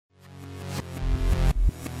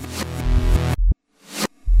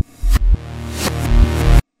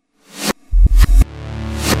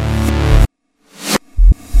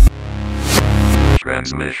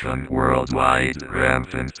transmission worldwide,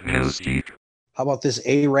 rampant newspeak. How about this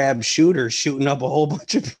Arab shooter shooting up a whole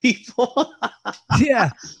bunch of people? Yeah,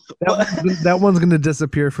 that one's going to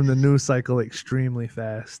disappear from the news cycle extremely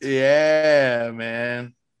fast. Yeah,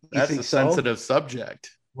 man. That's a so? sensitive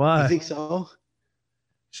subject. Why? You think so?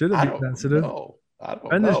 Should it be sensitive? I don't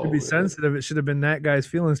Bender know. should be sensitive. It should have been that guy's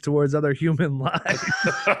feelings towards other human lives.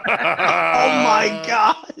 Oh my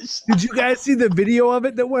gosh. Did you guys see the video of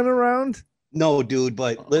it that went around? No, dude,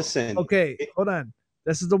 but listen. Okay, hold on.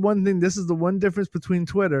 This is the one thing. This is the one difference between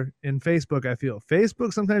Twitter and Facebook, I feel.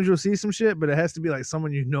 Facebook, sometimes you'll see some shit, but it has to be like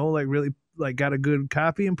someone you know, like really like got a good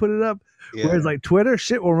copy and put it up. Yeah. Whereas like Twitter,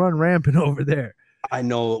 shit will run rampant over there. I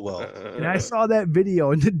know it will. And I saw that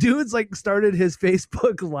video, and the dude's like started his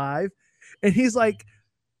Facebook live, and he's like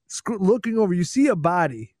looking over. You see a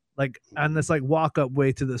body like on this like walk up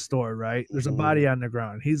way to the store, right? There's a body on the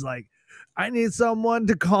ground. He's like, I need someone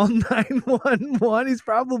to call 911. He's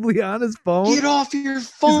probably on his phone. Get off your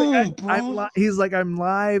phone, bro. He's like, I'm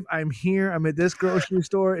live. I'm here. I'm at this grocery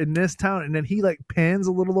store in this town. And then he like pans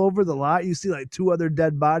a little over the lot. You see like 2 other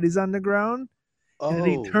dead bodies on the ground. And then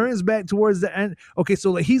he turns back towards the end. Okay,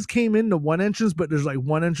 so like he's came into one entrance, but there's like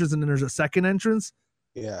one entrance and then there's a second entrance.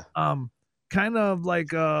 Yeah. Kind of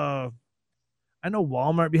like I know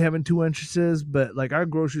Walmart be having 2 entrances, but like our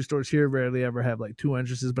grocery stores here rarely ever have like 2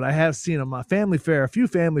 entrances. But I have seen them. A few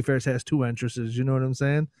family fairs has 2 entrances. You know what I'm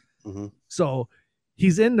saying? Mm-hmm. So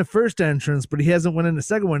he's in the first entrance, but he hasn't went in the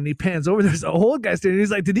second one. And he pans over. There's a old guy standing. He's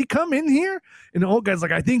like, "Did he come in here?" And the old guy's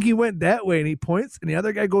like, "I think he went that way." And he points, and the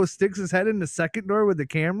other guy sticks his head in the second door with the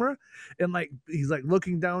camera, and like he's like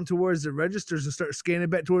looking down towards the registers and start scanning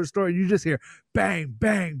back towards the store. And you just hear bang,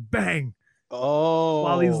 bang, bang. Oh,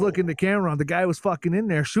 while he's looking the camera on, the guy was fucking in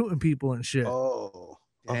there shooting people and shit.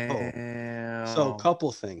 Damn. So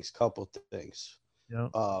couple things. Yeah.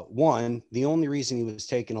 One, the only reason he was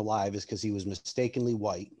taken alive is because he was mistakenly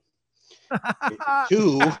white.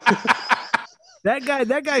 2, that guy.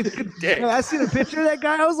 I seen a picture of that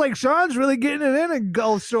guy. I was like, Sean's really getting it in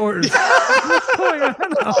golf shorts. What's going on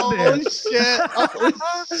out there? Oh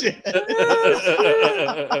shit!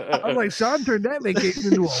 I was like, Sean turned that vacation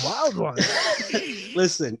into a wild one.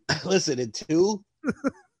 Listen. And two.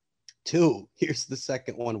 Here's the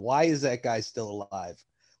second one. Why is that guy still alive?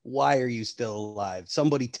 Why are you still alive?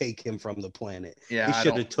 Somebody take him from the planet. Yeah, they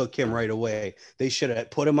should have took him right away. They should have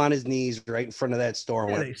put him on his knees right in front of that store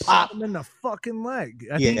and went pop him in the fucking leg.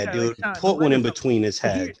 Dude, put one in between his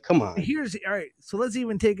head. Come on. Here's all right. So let's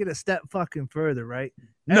even take it a step fucking further, right?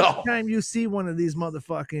 No. Every time you see one of these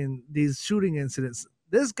these shooting incidents,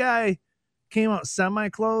 this guy came out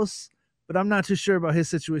semi-close, but I'm not too sure about his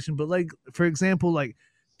situation. But like, for example, like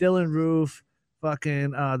Dylan Roof, fucking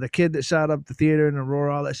the kid that shot up the theater in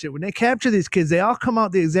Aurora, all that shit. When they capture these kids, they all come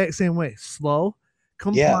out the exact same way: slow,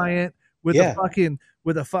 compliant, with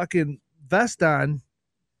a fucking vest on,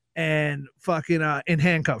 and fucking in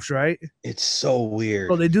handcuffs, right? It's so weird.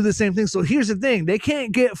 So they do the same thing. So here's the thing: they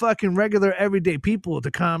can't get fucking regular everyday people to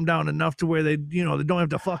calm down enough to where they don't have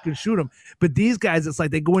to fucking shoot them. But these guys, it's like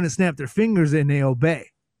they go in and snap their fingers and they obey.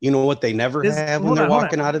 You know what they never have when they're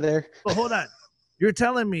walking out of there? But hold on. You're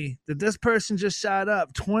telling me that this person just shot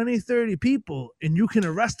up 20, 30 people and you can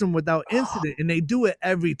arrest them without incident, and they do it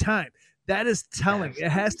every time. That is telling. It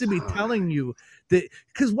has to be telling you that,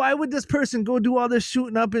 because why would this person go do all this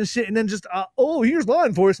shooting up and shit and then just, here's law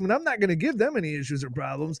enforcement. I'm not going to give them any issues or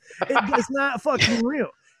problems. It's not fucking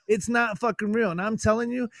real. It's not fucking real. And I'm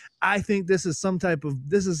telling you, I think this is some type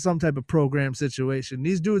of program situation.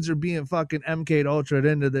 These dudes are being fucking MK'd ultra'd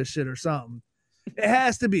into this shit or something. It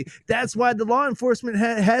has to be. That's why the law enforcement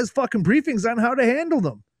has fucking briefings on how to handle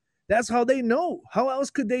them. That's how they know. How else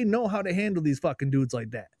could they know how to handle these fucking dudes like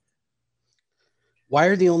that? Why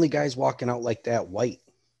are the only guys walking out like that white,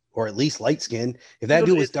 or at least light skinned? If that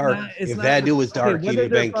dude was dark, he'd have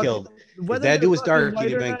been killed. If that dude was dark,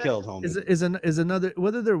 he'd have been killed, homie. Is another,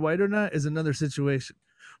 whether they're white or not is another situation.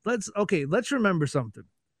 Let's remember something.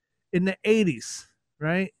 In the 80s,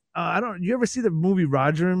 right? You ever see the movie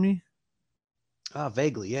Roger and Me?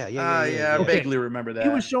 Vaguely, yeah. I vaguely remember that. He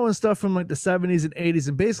was showing stuff from like the 70s and 80s,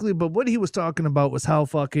 and basically, but what he was talking about was how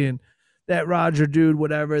fucking that Roger dude,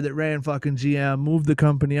 whatever, that ran fucking GM, moved the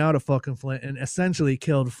company out of fucking Flint and essentially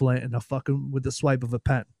killed Flint with the swipe of a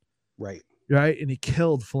pen. Right. And he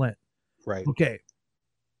killed Flint. Right. Okay.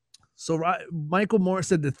 So Michael Moore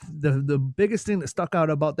said that the biggest thing that stuck out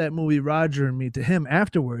about that movie, Roger and Me, to him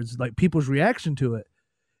afterwards, like people's reaction to it,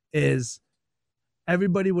 is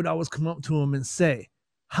everybody would always come up to him and say,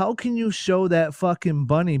 how can you show that fucking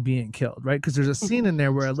bunny being killed, right? Because there's a scene in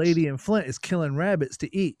there where a lady in Flint is killing rabbits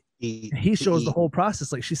to eat. And he shows the whole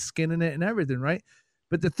process, like she's skinning it and everything, right?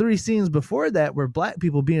 But the 3 scenes before that were black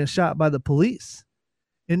people being shot by the police.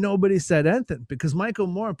 And nobody said anything because Michael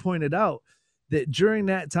Moore pointed out that during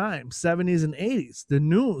that time, 70s and 80s, the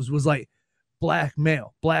news was like black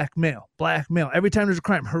male, black male, black male. Every time there's a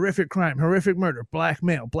crime, horrific murder, black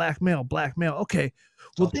male, black male, black male. Okay.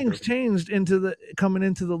 Well, things changed coming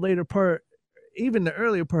into the later part, even the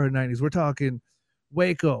earlier part of the 90s. We're talking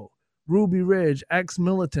Waco, Ruby Ridge,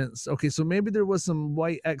 ex-militants. Okay, so maybe there was some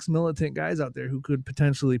white ex-militant guys out there who could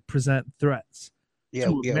potentially present threats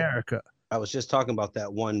to America. I was just talking about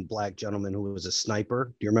that one black gentleman who was a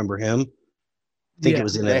sniper. Do you remember him? I think it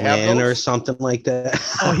was in Atlanta or something like that.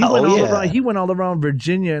 Oh, he went all around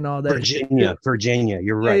Virginia and all that. Virginia.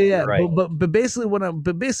 You're right. Yeah. You're right. But basically what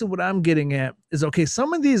I'm getting at is, okay,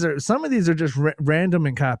 some of these are just random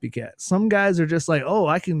and copycats. Some guys are just like, oh,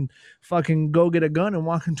 I can fucking go get a gun and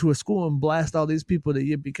walk into a school and blast all these people to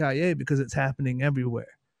yippee-ki-yay because it's happening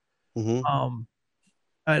everywhere. Mm-hmm.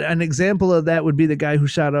 An example of that would be the guy who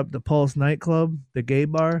shot up the Pulse nightclub, the gay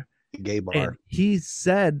bar. And he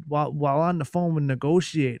said while on the phone with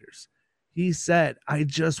negotiators, he said, I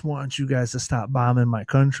just want you guys to stop bombing my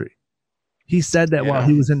country. He said that while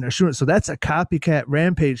he was in there shooting. So that's a copycat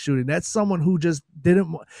rampage shooting. That's someone who just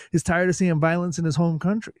is tired of seeing violence in his home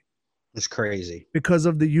country. It's crazy. Because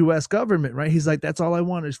of the U.S. government, right? He's like, that's all I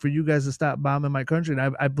want is for you guys to stop bombing my country.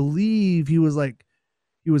 And I believe he was an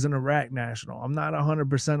Iraq national. I'm not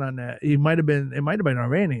 100% on that. It might have been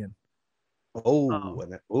Iranian. No,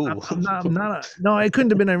 it couldn't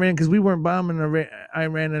have been Iran because we weren't bombing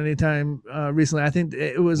Iran anytime recently. I think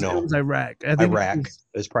it was Iraq.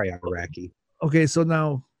 It's probably Iraqi. Okay, so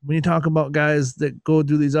now when you talk about guys that go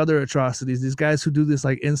do these other atrocities, these guys who do this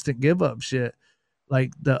like instant give up shit,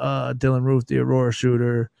 like the Dylan Roof, the Aurora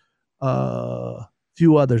shooter,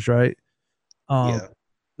 few others, right?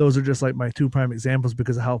 Those are just like my 2 prime examples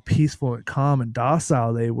because of how peaceful and calm and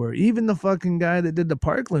docile they were. Even the fucking guy that did the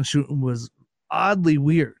Parkland shooting was oddly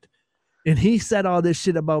weird. And he said all this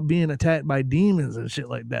shit about being attacked by demons and shit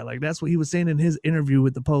like that. Like, that's what he was saying in his interview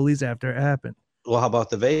with the police after it happened. Well, how about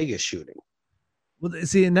the Vegas shooting? Well,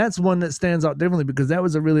 see, and that's one that stands out differently because that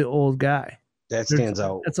was a really old guy. That stands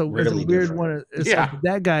out. It's a weird one. Like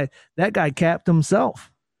that guy capped himself.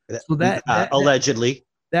 So allegedly.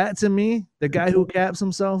 That to me, the guy who caps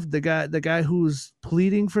himself, the guy who's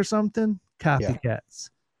pleading for something, copycats.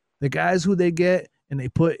 The guys who they get and they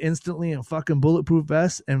put instantly in fucking bulletproof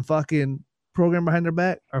vests and fucking program behind their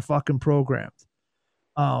back are fucking programmed.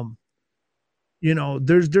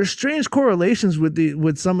 There's strange correlations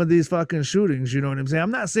with some of these fucking shootings. You know what I'm saying?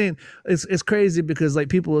 I'm not saying it's crazy because like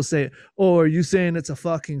people will say, "Oh, are you saying it's a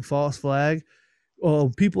fucking false flag?" Oh,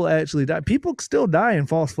 people actually die. People still die in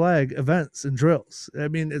false flag events and drills. I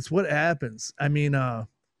mean, it's what happens. I mean,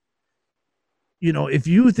 if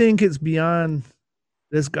you think it's beyond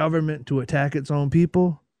this government to attack its own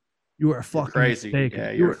people, you are fucking crazy. Mistaken.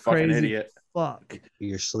 Yeah, you're a fucking idiot. Fuck.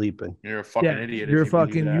 You're sleeping. You're a fucking idiot. You're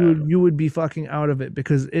fucking. You would be fucking out of it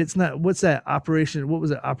because it's not. What's that operation? What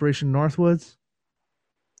was it? Operation Northwoods.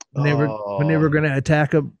 When they were going to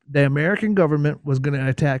attack the American government was going to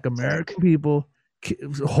attack American people,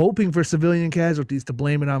 hoping for civilian casualties to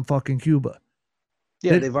blame it on fucking Cuba.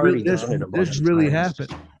 Yeah, they've already done it. This really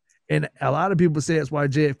happened. And a lot of people say that's why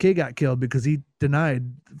JFK got killed because he denied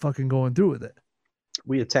fucking going through with it.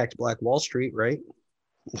 We attacked Black Wall Street, right?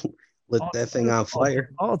 Lit that thing on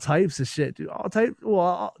fire. All types of shit, dude. All types.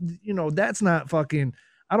 Well, that's not fucking.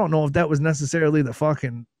 I don't know if that was necessarily the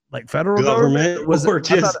fucking like federal government or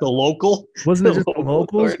just the local. Wasn't it just the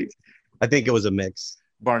locals? I think it was a mix.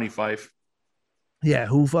 Barney Fife. Yeah,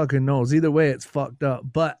 who fucking knows? Either way, it's fucked up.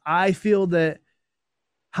 But I feel that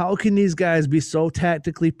how can these guys be so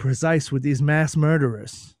tactically precise with these mass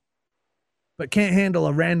murderers, but can't handle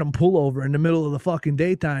a random pullover in the middle of the fucking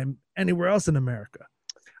daytime anywhere else in America?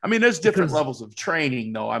 I mean, there's different levels of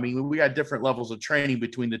training, though. I mean, we got different levels of training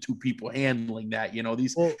between the two people handling that.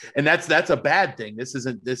 And that's a bad thing. This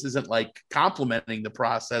isn't like complimenting the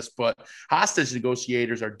process, but hostage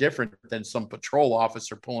negotiators are different than some patrol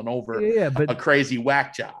officer pulling over a crazy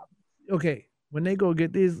whack job. Okay, when they're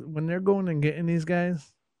going and getting these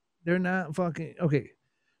guys, they're not fucking okay.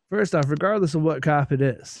 First off, regardless of what cop it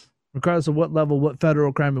is, regardless of what level, what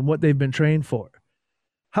federal crime, and what they've been trained for.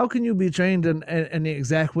 How can you be trained in the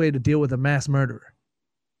exact way to deal with a mass murderer?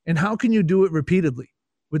 And how can you do it repeatedly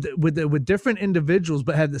with different individuals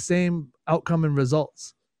but have the same outcome and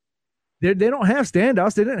results? They don't have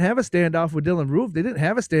standoffs. They didn't have a standoff with Dylan Roof. They didn't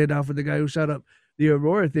have a standoff with the guy who shot up the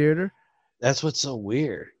Aurora Theater. That's what's so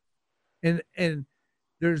weird. And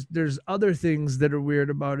there's other things that are weird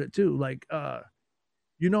about it too. Like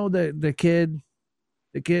the kid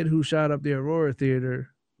The kid who shot up the Aurora Theater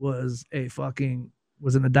was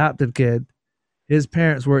an adopted kid. His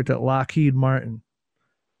parents worked at Lockheed Martin,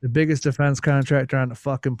 the biggest defense contractor on the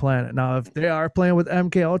fucking planet. Now, if they are playing with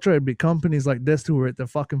MK Ultra, it'd be companies like this who are at the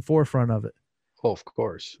fucking forefront of it. Oh, of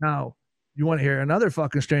course. Now, you want to hear another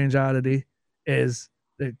fucking strange oddity is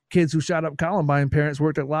the kids who shot up Columbine parents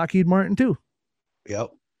worked at Lockheed Martin too. Yep.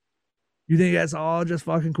 You think that's all just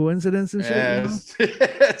fucking coincidence and shit? Yes. You know?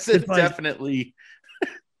 It's definitely.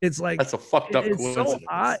 It's like that's a fucked up coincidence. So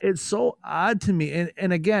odd. It's so odd to me.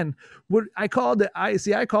 And again, what I called it, I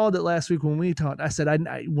called it last week when we talked. I said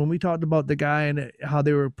when we talked about the guy and how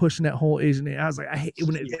they were pushing that whole Asian thing, I was like, I hate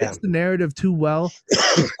when it fits the narrative too well.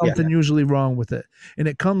 There's something usually wrong with it. And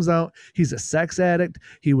it comes out he's a sex addict.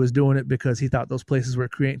 He was doing it because he thought those places were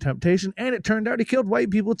creating temptation, and it turned out he killed white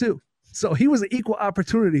people too. So he was an equal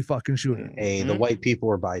opportunity fucking shooter. Hey, the white people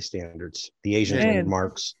were bystanders. The Asians were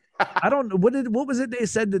marks. I don't know what was it they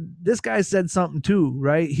said that this guy said something too,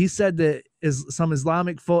 right? He said that some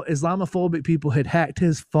Islamophobic people had hacked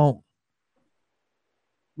his phone,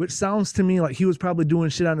 which sounds to me like he was probably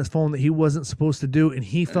doing shit on his phone that he wasn't supposed to do, and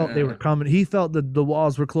he felt they were coming. He felt that the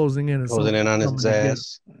walls were closing in. Closing in on his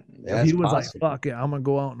ass. He was like, "Fuck it, I'm gonna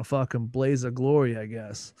go out in a fucking blaze of glory, I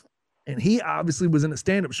guess." And he obviously was in a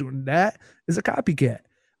stand-up shooting. That is a copycat.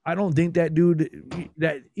 I don't think that dude,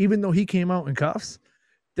 that even though he came out in cuffs,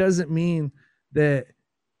 doesn't mean that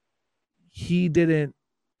he didn't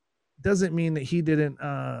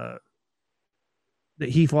that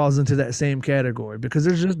he falls into that same category, because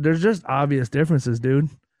there's just obvious differences, dude.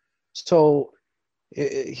 So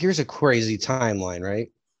here's a crazy timeline, right?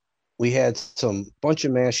 We had some bunch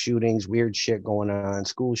of mass shootings, weird shit going on,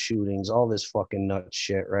 school shootings, all this fucking nut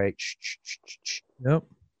shit, right? Yep.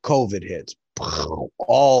 COVID hits.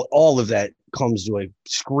 All of that comes to a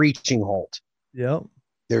screeching halt. Yep.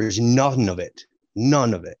 There's none of it.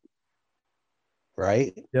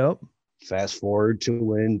 Right? Yep. Fast forward to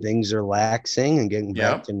when things are laxing and getting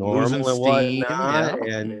back to normal and whatnot,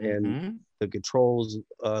 and the controls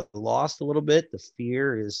lost a little bit. The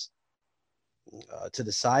fear is to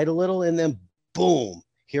the side a little, and then boom,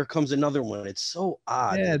 here comes another one. It's so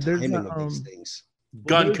odd. Yeah, the timing of these things.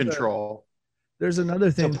 Gun control. There's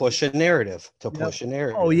another thing to push a narrative. Push a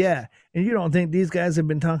narrative. Oh yeah, and you don't think these guys have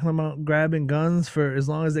been talking about grabbing guns for as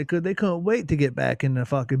long as they could? They couldn't wait to get back in the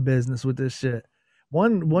fucking business with this shit.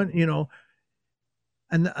 One, you know,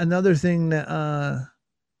 and another thing that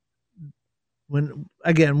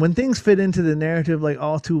when things fit into the narrative like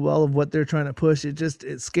all too well of what they're trying to push,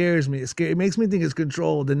 it scares me. It makes me think it's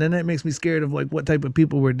controlled, and then that makes me scared of like what type of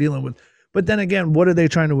people we're dealing with. But then again, what are they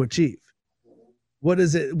trying to achieve? What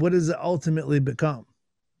does it ultimately become?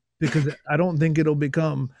 Because I don't think it'll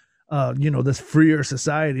become this freer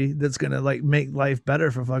society that's gonna like make life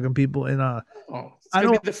better for fucking people. And it's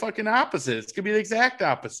gonna be the fucking opposite. It's gonna be the exact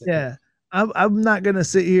opposite. Yeah. I'm not gonna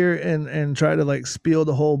sit here and try to like spiel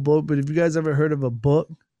the whole book, but have you guys ever heard of a book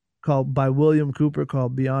by William Cooper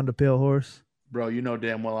called Beyond a Pale Horse? Bro, you know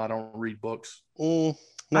damn well I don't read books.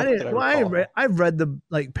 I've read the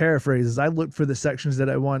like paraphrases. I looked for the sections that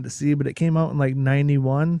I wanted to see, but it came out in like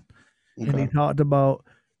 91, and he talked about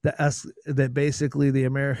that basically the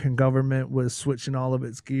American government was switching all of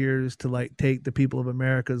its gears to like take the people of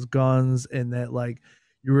America's guns, and that like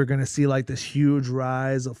you were gonna see like this huge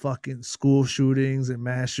rise of fucking school shootings and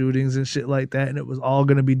mass shootings and shit like that, and it was all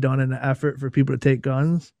gonna be done in an effort for people to take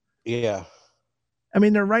guns. Yeah. I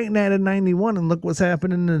mean, they're writing that in 91, and look what's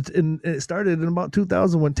happening. It started in about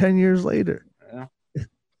 2001, 10 years later. Yeah.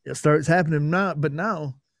 It starts happening now, but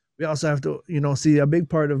now we also have to, see a big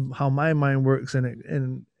part of how my mind works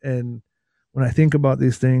and when I think about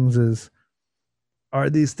these things is, are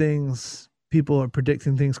these things, people are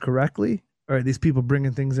predicting things correctly? Or are these people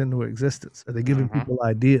bringing things into existence? Are they giving people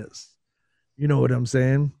ideas? You know what I'm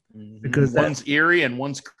saying? Because one's eerie and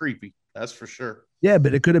one's creepy. That's for sure. Yeah,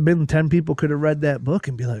 but it could have been 10 people could have read that book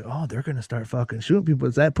and be like, oh, they're going to start fucking shooting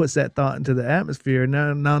people. That puts that thought into the atmosphere.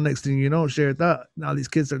 Now next thing you know, share thought. Now these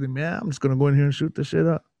kids are thinking, man, I'm just going to go in here and shoot this shit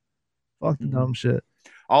up. Fuck the dumb shit.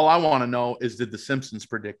 All I want to know is, did the Simpsons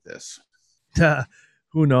predict this?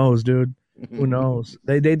 Who knows, dude? Who knows?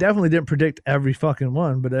 They definitely didn't predict every fucking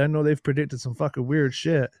one, but I know they've predicted some fucking weird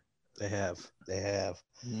shit. They have.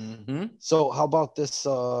 Mm-hmm. So how about this,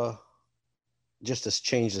 just to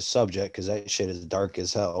change the subject, because that shit is dark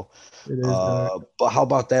as hell. It is dark. But how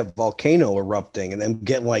about that volcano erupting and then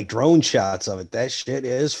getting like drone shots of it? That shit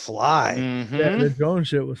is fly. Mm-hmm. Yeah, the drone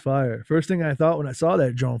shit was fire. First thing I thought when I saw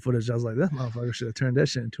that drone footage, I was like, this motherfucker should have turned that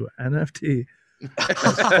shit into an NFT.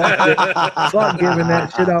 Fuck giving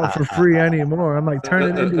that shit out for free anymore. I'm like, turn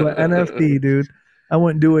it into an NFT, dude. I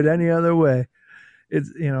wouldn't do it any other way. It's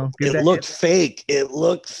it looked fake. It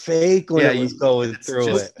looked fake when it was going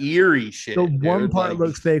through it. Eerie shit. The one part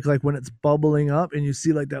looks fake, like when it's bubbling up and you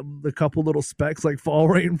see like the couple little specks like fall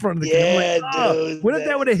right in front of the camera. Like, dude. What if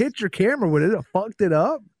that would have hit your camera? Would it have fucked it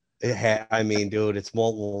up? I mean, dude, it's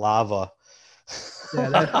molten lava. Yeah,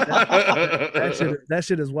 that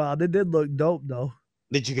shit is wild. It did look dope though.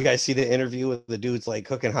 Did you guys see the interview with the dudes like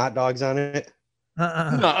cooking hot dogs on it? They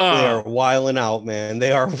are wilding out, man.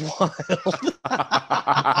 They are wild.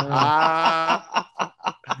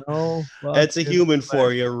 No, that's a human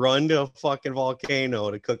for you. Run to a fucking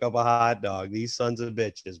volcano to cook up a hot dog. These sons of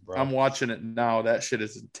bitches, bro. I'm watching it now. That shit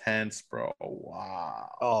is intense, bro. Wow.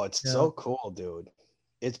 Oh, it's so cool, dude.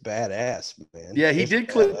 It's badass, man. Yeah, he did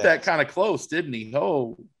clip that kind of close, didn't he?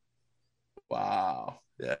 Oh, wow.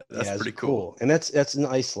 Yeah, that's pretty cool. And that's in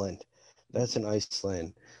Iceland. That's in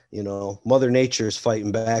Iceland. You know, Mother Nature's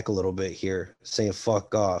fighting back a little bit here, saying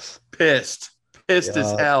fuck off. Pissed as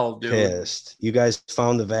hell, dude. Pissed. You guys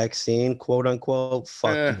found the vaccine, quote unquote.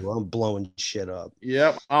 Fuck you. I'm blowing shit up.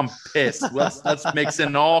 Yep, I'm pissed. Let's mix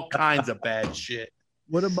in all kinds of bad shit.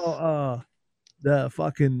 What about the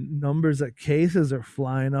fucking numbers of cases are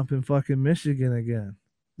flying up in fucking Michigan again?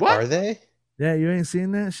 What are they? Yeah, you ain't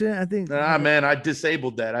seen that shit? I think. Nah, man, I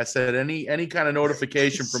disabled that. I said any kind of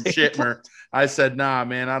notification from Shitmer. I said, nah,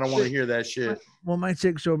 man, I don't want to hear that shit. Well, my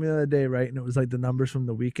chick showed me the other day, right? And it was like the numbers from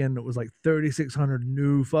the weekend. It was like 3,600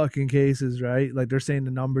 new fucking cases, right? Like they're saying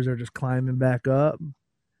the numbers are just climbing back up,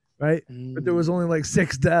 right? But there was only like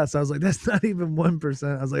 6 deaths. I was like, that's not even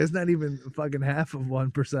 1%. I was like, it's not even fucking half of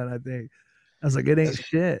 1%, I think. I was like, it ain't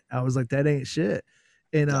shit. I was like, that ain't shit.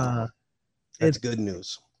 And that's good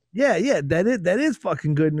news. Yeah, that is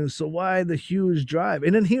fucking good news. So why the huge drive?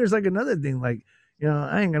 And then here's like another thing, like, you know,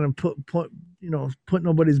 I ain't gonna put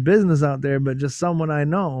nobody's business out there, but just someone I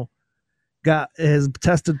know has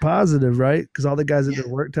tested positive, right? Because all the guys at their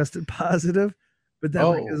work tested positive, but then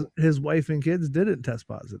like his wife and kids didn't test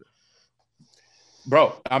positive.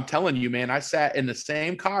 Bro, I'm telling you, man, I sat in the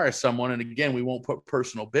same car as someone, and again, we won't put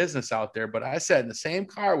personal business out there, but I sat in the same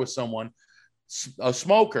car with someone, a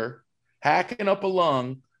smoker, hacking up a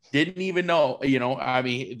lung. Didn't even know, I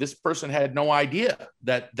mean, this person had no idea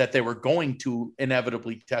that they were going to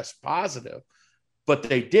inevitably test positive, but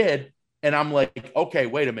they did. And I'm like, okay,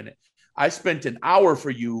 wait a minute. I spent an hour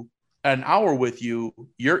with you.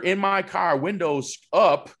 You're in my car, windows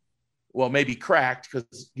up. Well, maybe cracked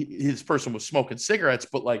because his person was smoking cigarettes.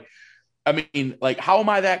 But like, I mean, like, how am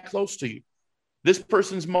I that close to you? This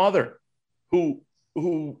person's mother who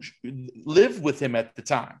lived with him at the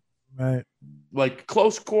time. Right. Like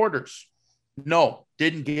close quarters. No,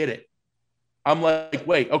 didn't get it. I'm like,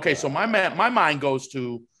 wait, okay. So my mind goes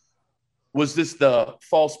to, was this the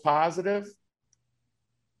false positive?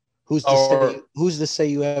 Who's to say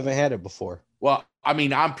you haven't had it before? Well, I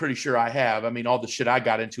mean, I'm pretty sure I have. I mean, all the shit I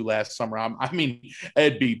got into last summer. I mean,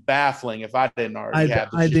 it'd be baffling if I didn't already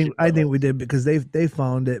have. I think we did because they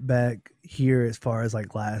found it back here as far as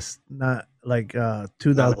like not like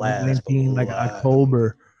 2019, like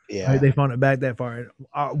October. Yeah, right? They found it back that far.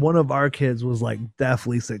 One of our kids was like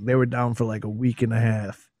deathly sick. They were down for like a week and a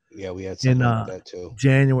half. Yeah, we had something like that too.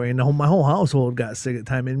 January, and my whole household got sick at the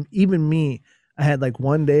time, and even me. I had like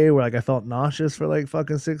one day where like I felt nauseous for like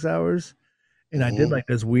fucking 6 hours, and I did like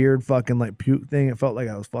this weird fucking like puke thing. It felt like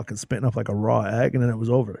I was fucking spitting up like a raw egg, and then it was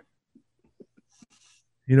over.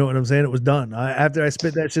 You know what I'm saying? It was done. After I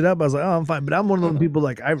spit that shit up, I was like, oh, I'm fine. But I'm one of those people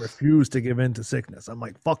like I refuse to give in to sickness. I'm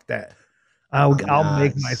like, fuck that. I'll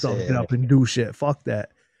make myself get up and do shit. Fuck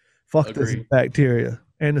that. Fuck this bacteria.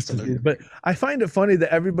 And it's disease. But I find it funny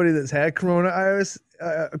that everybody that's had coronavirus,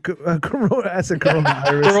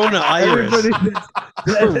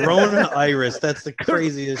 coronavirus. That's the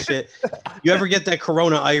craziest shit. You ever get that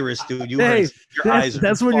coronavirus, dude?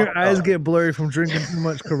 That's when your eyes get blurry from drinking too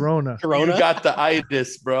much Corona. You got the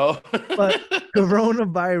itis, bro. But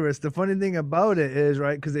coronavirus, the funny thing about it is,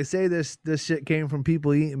 right, because they say this shit came from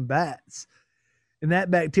people eating bats. And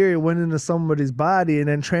that bacteria went into somebody's body and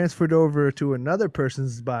then transferred over to another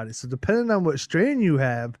person's body. So depending on what strain you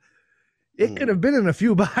have, it could have been in a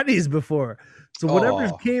few bodies before. So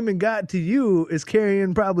whatever came and got to you is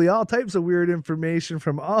carrying probably all types of weird information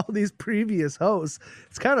from all these previous hosts.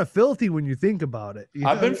 It's kind of filthy when you think about it.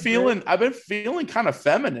 I've been feeling kind of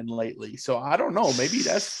feminine lately. So I don't know.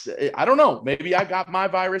 I don't know. Maybe I got my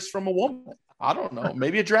virus from a woman. I don't know.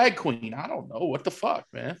 Maybe a drag queen. I don't know. What the fuck,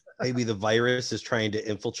 man? Maybe the virus is trying to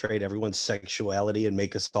infiltrate everyone's sexuality and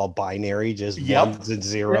make us all binary, just ones and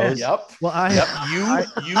zeros. Yep. Well,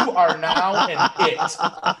 you are now an it.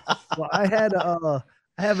 Well, I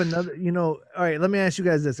have another, all right, let me ask you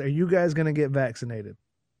guys this. Are you guys going to get vaccinated?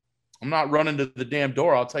 I'm not running to the damn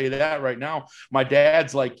door. I'll tell you that right now. My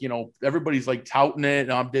dad's like, you know, everybody's like touting it.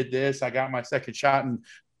 And I did this. I got my second shot, and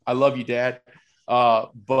I love you, Dad.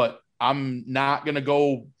 But I'm not going to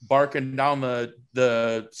go barking down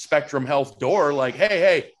the Spectrum Health door like,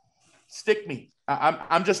 hey, stick me.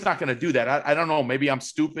 I'm just not going to do that. I don't know. Maybe I'm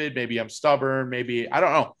stupid. Maybe I'm stubborn. Maybe I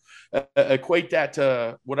don't know. Equate that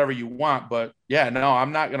to whatever you want. But yeah, no,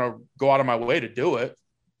 I'm not going to go out of my way to do it.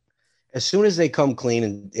 As soon as they come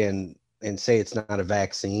clean and say it's not a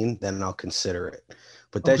vaccine, then I'll consider it.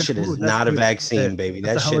 But that shit is not a vaccine, baby.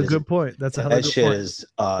 That's a good point. That's a good shit is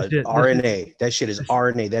RNA. That shit is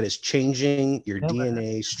RNA. That is changing your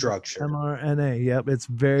DNA structure. mRNA. Yep, it's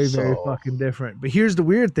very fucking different. But here's the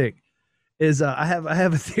weird thing: is I have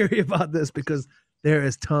a theory about this because there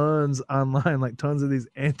is tons online, like tons of these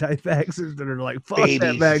anti-vaxxers that are like, fuck baby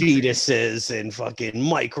that vaccine. Fetuses and fucking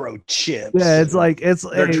microchips. Yeah, it's like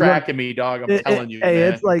they're tracking me, dog. I'm telling you. Hey,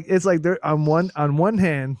 man. it's like they're on one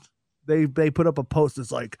hand, they put up a post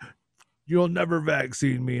that's like, you'll never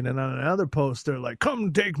vaccine me, and then on another post they're like,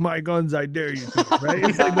 come take my guns, I dare you to, right?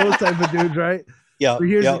 It's like those type of dudes, right? Yeah. But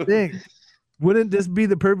here's the thing. Wouldn't this be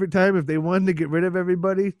the perfect time if they wanted to get rid of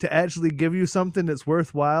everybody to actually give you something that's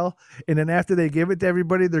worthwhile? And then after they give it to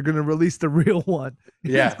everybody, they're going to release the real one.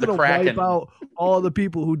 Yeah, it's going to wipe out all the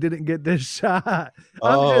people who didn't get this shot.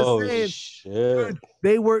 I'm just saying, shit. Dude,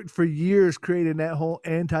 they worked for years creating that whole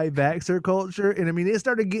anti-vaxxer culture. And I mean, it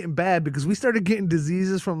started getting bad because we started getting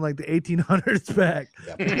diseases from like the 1800s back.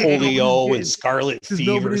 Yeah, polio and scarlet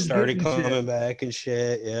fever started coming back and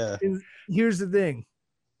shit. Yeah. And here's the thing.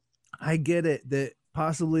 I get it that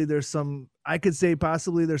possibly there's some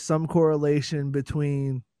correlation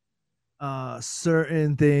between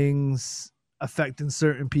certain things affecting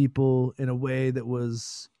certain people in a way that you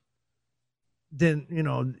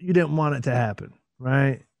didn't want it to happen,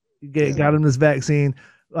 right? Got him this vaccine.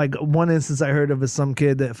 Like one instance I heard of is some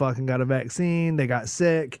kid that fucking got a vaccine. They got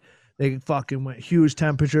sick. They fucking went huge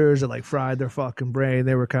temperatures. It like fried their fucking brain.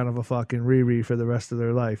 They were kind of a fucking Riri for the rest of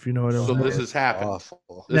their life. You know what I mean? So this has happened.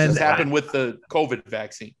 Awful. This has happened with the COVID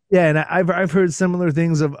vaccine. Yeah, and I've heard similar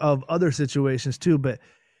things of other situations too. But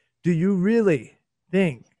do you really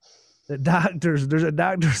think that there's a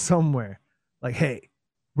doctor somewhere like, hey,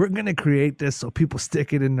 we're gonna create this so people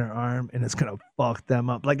stick it in their arm and it's gonna fuck them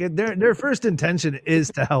up? Like their first intention is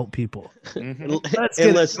to help people. Mm-hmm.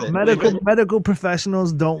 Medical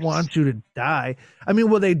professionals don't want you to die. I mean,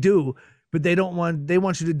 well, they do, but they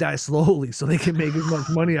want you to die slowly so they can make as much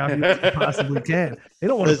money off you as they possibly can. They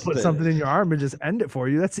don't want to put something in your arm and just end it for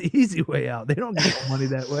you. That's the easy way out. They don't get money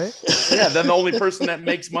that way. Yeah, then the only person that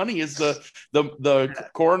makes money is the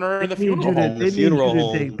coroner and the funeral home. They need you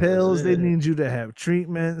to take pills. They need you to have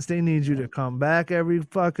treatments. They need you to come back every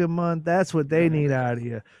fucking month. That's what they need out of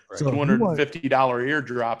you. Right. So $250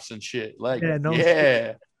 eardrops and shit. Like,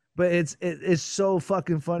 yeah. But it's so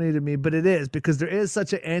fucking funny to me, but it is because there is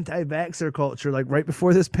such an anti-vaxxer culture. Like right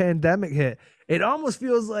before this pandemic hit, it almost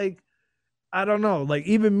feels like, I don't know, like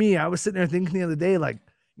even me, I was sitting there thinking the other day, like,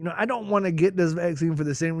 I don't want to get this vaccine for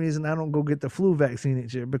the same reason I don't go get the flu vaccine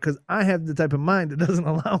each year, because I have the type of mind that doesn't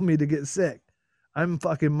allow me to get sick. I'm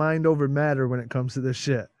fucking mind over matter when it comes to this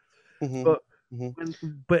shit. Mm-hmm.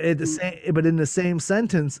 But in the same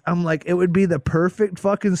sentence, I'm like, it would be the perfect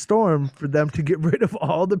fucking storm for them to get rid of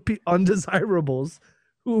all the undesirables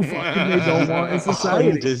who fucking they don't want in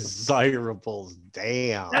society. Undesirables,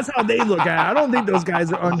 damn. That's how they look at it. I don't think those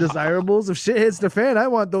guys are undesirables. If shit hits the fan, I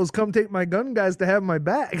want those come take my gun guys to have my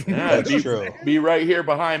back. Yeah, be right here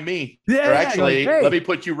behind me. Yeah, or actually, like, hey, let me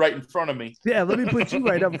put you right in front of me. Yeah, let me put you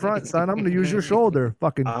right up front, son. I'm gonna use your shoulder.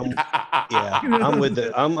 Fucking I'm with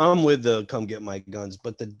the come get my guns.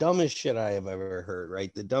 But the dumbest shit I have ever heard,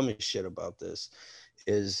 right? The dumbest shit about this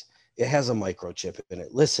is it has a microchip in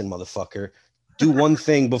it. Listen, motherfucker. Do one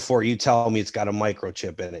thing before you tell me it's got a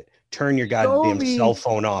microchip in it. Turn your goddamn cell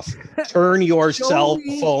phone off. Turn your cell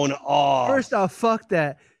phone off. First off, fuck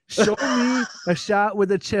that. Show me a shot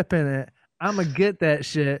with a chip in it. I'm going to get that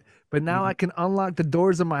shit. But now I can unlock the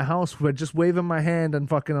doors of my house with just waving my hand on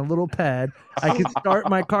fucking a little pad. I can start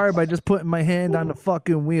my car by just putting my hand on the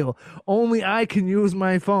fucking wheel. Only I can use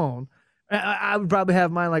my phone. I would probably have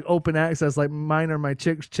mine like open access, like mine or my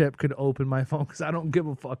chick's chip could open my phone because I don't give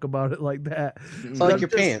a fuck about it like that. It's like your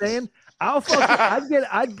pants. Saying, I've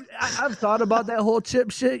thought about that whole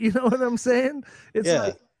chip shit. You know what I'm saying? It's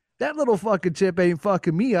like that little fucking chip ain't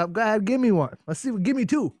fucking me up. Go ahead, give me one. Let's see. Give me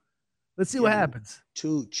two. Let's see what happens.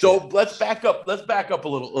 Two chips. So let's back up. Let's back up a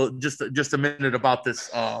little, just a minute about this.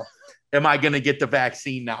 Am I going to get the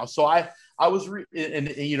vaccine now? So I was, and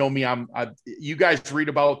you know me, you guys read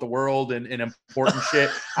about the world and important shit.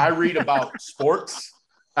 I read about sports.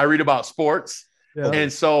 I read about sports. Yeah.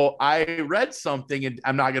 And so I read something, and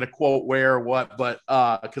I'm not going to quote where or what, but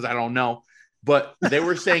because I don't know, but they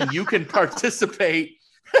were saying you can participate.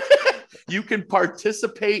 You can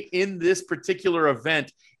participate in this particular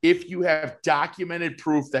event if you have documented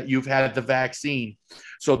proof that you've had the vaccine.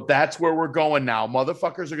 So that's where we're going now.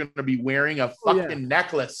 Motherfuckers are going to be wearing a fucking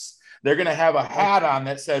necklace. They're going to have a hat on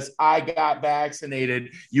that says, I got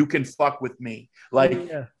vaccinated. You can fuck with me. Like,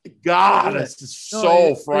 God, it's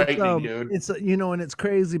so frightening, dude. It's, and it's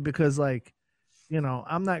crazy because, like,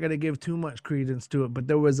 I'm not going to give too much credence to it, but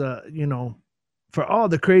there was for all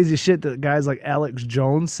the crazy shit that guys like Alex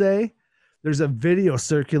Jones say, there's a video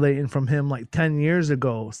circulating from him like 10 years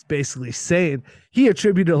ago, basically saying he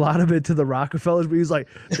attributed a lot of it to the Rockefellers, but he's like,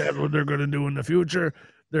 that's what they're going to do in the future.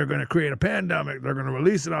 They're going to create a pandemic. They're going to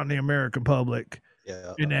release it on the American public.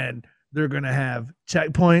 Yeah. And then they're going to have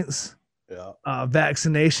checkpoints,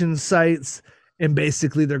 vaccination sites, and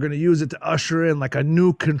basically they're going to use it to usher in like a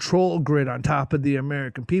new control grid on top of the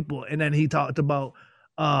American people. And then he talked about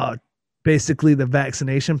basically the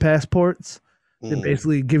vaccination passports. That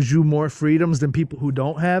basically gives you more freedoms than people who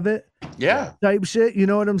don't have it. Yeah. Type shit. You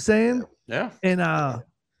know what I'm saying? Yeah. And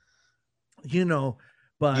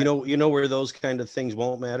but you know where those kind of things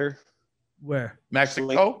won't matter? Where?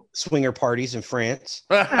 Mexico? Swinger parties in France.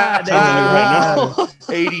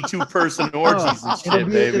 82-person orgies and shit,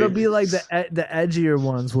 baby. It'll be like the edgier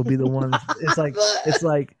ones will be the ones. It's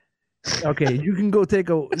like okay, you can go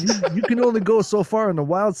you can only go so far on the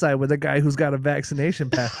wild side with a guy who's got a vaccination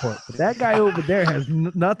passport. But that guy over there has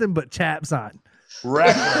nothing but chaps on.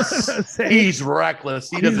 Reckless. He's reckless.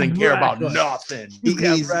 He doesn't care about nothing.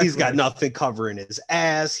 He's got nothing covering his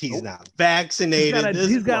ass. He's not vaccinated.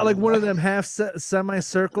 He's got like one of them half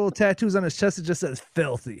semicircle tattoos on his chest that just says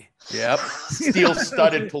filthy. Yep. Steel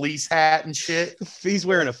studded police hat and shit. He's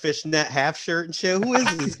wearing a fishnet half shirt and shit. Who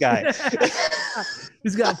is this guy?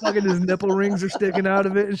 He's got fucking his nipple rings are sticking out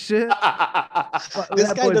of it and shit.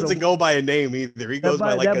 This guy doesn't go by a name either. He goes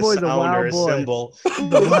by like a sound or a symbol.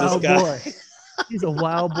 He's a wild boy. He's a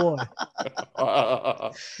wild boy.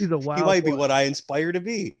 He's a wild He might boy. be what I inspire to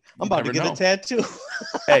be. I'm about to get a tattoo.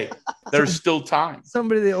 Hey, there's still time.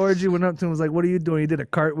 Somebody at the orgy went up to him and was like, what are you doing? He did a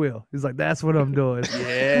cartwheel. He's like, that's what I'm doing.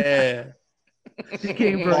 Yeah. He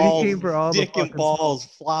came for all dick the and balls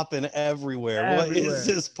flopping everywhere. What is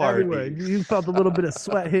this party? Everywhere. You felt a little bit of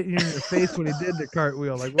sweat hitting you in your face when he did the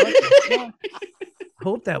cartwheel. Like, what the fuck? I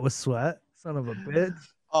hope that was sweat. Son of a bitch.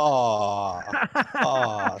 Oh.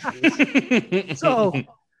 So,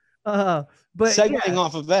 but segueing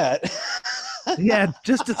off of that. Yeah,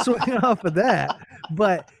 just to swing off of that.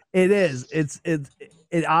 But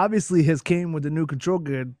it obviously has came with the new control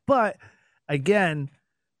grid. But again,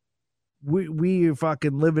 we are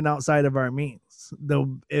fucking living outside of our means.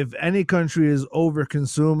 Though, if any country is over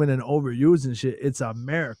consuming and overusing shit, it's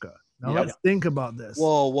America. Now let's think about this.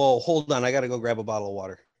 Whoa, hold on. I gotta go grab a bottle of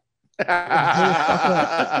water. That's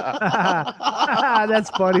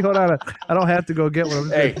funny. Hold on. I don't have to go get one. I'm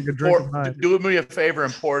just gonna take a drink of mine. Do me a favor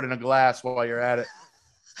and pour it in a glass while you're at it.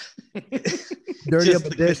 Dirty up a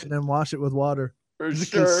dish and then wash it with water.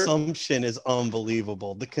 Consumption is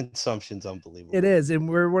unbelievable. The consumption's unbelievable. It is, and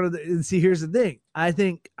we're one of the. And see, here's the thing. I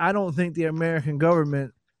don't think the American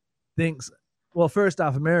government thinks. Well, first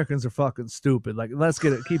off, Americans are fucking stupid. Like,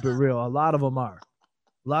 keep it real. A lot of them are.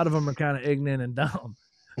 A lot of them are kind of ignorant and dumb.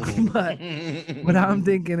 But what I'm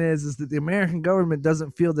thinking is that the American government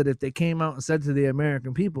doesn't feel that if they came out and said to the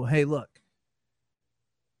American people, hey, look,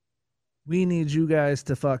 we need you guys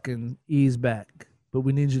to fucking ease back, but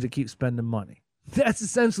we need you to keep spending money. That's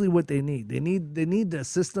essentially what they need. They need the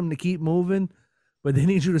system to keep moving, but they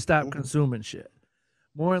need you to stop consuming shit.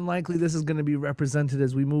 More than likely, this is going to be represented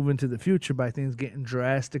as we move into the future by things getting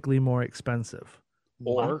drastically more expensive.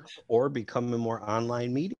 Or becoming more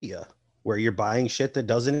online media, where you're buying shit that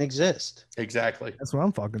doesn't exist. Exactly. That's what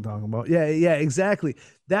I'm fucking talking about. Yeah, exactly.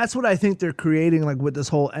 That's what I think they're creating, like with this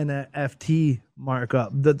whole NFT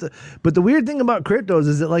markup. But the weird thing about cryptos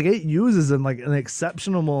is that like it uses an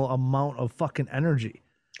exceptional amount of fucking energy.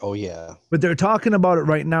 Oh yeah. But they're talking about it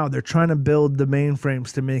right now. They're trying to build the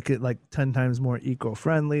mainframes to make it like 10 times more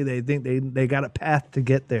eco-friendly. They think they got a path to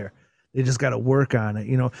get there. They just got to work on it,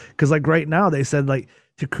 because like right now they said like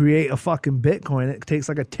to create a fucking Bitcoin, it takes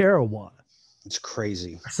like a terawatt. It's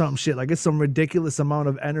crazy. Or some shit. Like it's some ridiculous amount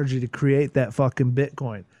of energy to create that fucking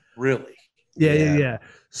Bitcoin. Really? Yeah.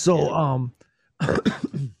 So,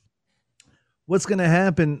 what's going to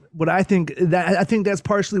happen? I think that's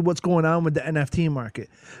partially what's going on with the NFT market.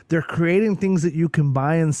 They're creating things that you can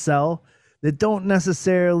buy and sell that don't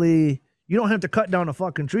necessarily, you don't have to cut down a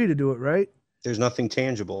fucking tree to do it, right? There's nothing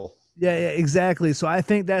tangible. Yeah, exactly. So I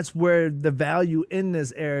think that's where the value in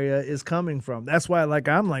this area is coming from. That's why,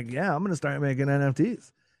 I'm like, yeah, I'm gonna start making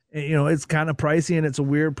NFTs. And, it's kind of pricey and it's a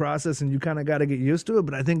weird process, and you kind of got to get used to it.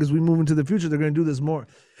 But I think as we move into the future, they're gonna do this more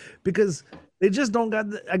because they just don't got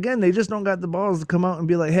they just don't got the balls to come out and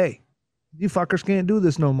be like, hey, you fuckers can't do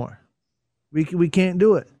this no more. We can't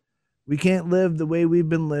do it. We can't live the way we've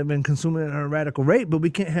been living, consuming at a radical rate, but we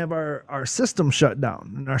can't have our system shut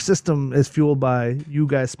down. And our system is fueled by you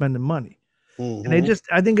guys spending money. Mm-hmm. And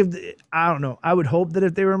I think I don't know, I would hope that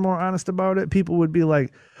if they were more honest about it, people would be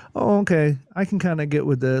like, oh, okay, I can kind of get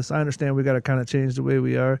with this. I understand we got to kind of change the way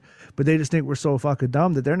we are. But they just think we're so fucking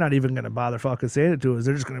dumb that they're not even going to bother fucking saying it to us.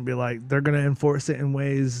 They're just going to be like, they're going to enforce it in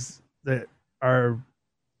ways that are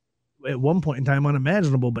at one point in time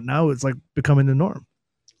unimaginable, but now it's like becoming the norm.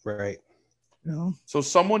 Right. So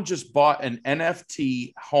someone just bought an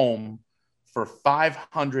NFT home for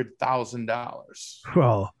 $500,000.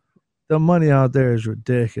 Bro, the money out there is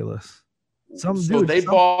ridiculous. They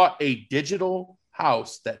bought a digital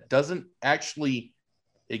house that doesn't actually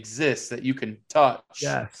exist that you can touch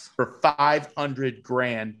for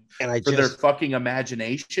 $500,000 for their fucking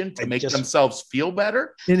imagination to make themselves feel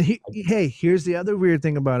better. And hey, here's the other weird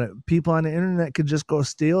thing about it. People on the internet could just go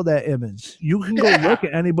steal that image. You can go look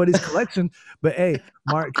at anybody's collection, but hey,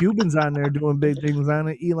 Mark Cuban's on there doing big things on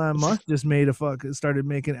it. Elon Musk just started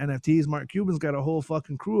making NFTs. Mark Cuban's got a whole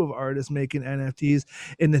fucking crew of artists making NFTs.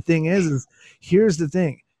 And the thing is here's the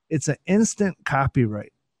thing. It's an instant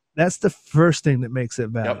copyright. That's the first thing that makes it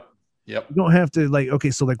valid. Yep. You don't have to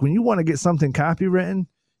when you want to get something copywritten,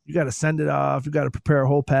 you got to send it off. You got to prepare a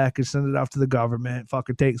whole package, send it off to the government.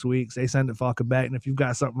 Fucking takes weeks. They send it fucking back. And if you've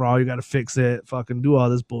got something wrong, you got to fix it. Fucking do all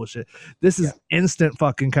this bullshit. This is instant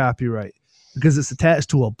fucking copyright because it's attached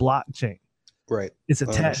to a blockchain. Right. It's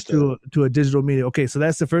attached to a digital media. Okay. So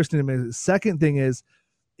that's the first thing. The second thing is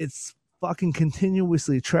it's fucking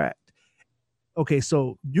continuously tracked. Okay,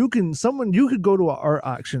 so you could go to an art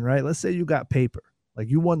auction, right? Let's say you got paper, like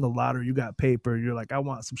you won the lottery, you got paper. You're like, I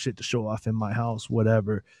want some shit to show off in my house,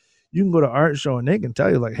 whatever. You can go to art show and they can tell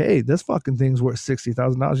you like, hey, this fucking thing's worth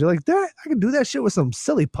 $60,000. You're like, that I can do that shit with some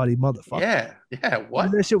silly putty motherfucker. Yeah.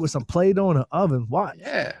 What? Do that shit with some Play-Doh in an oven. Watch.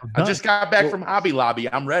 Yeah. I just got back from Hobby Lobby.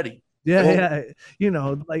 I'm ready. Yeah.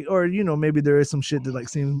 Maybe there is some shit that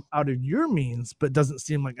seems out of your means, but doesn't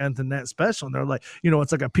seem like anything that special. And they're like,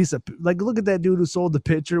 it's like a piece of look at that dude who sold the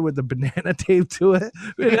picture with the banana tape to it.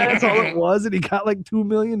 And that's all it was. And he got $2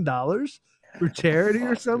 million for charity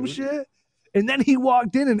or some shit. And then he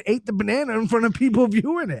walked in and ate the banana in front of people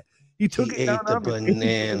viewing it. He ate the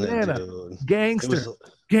banana. Dude. Gangster.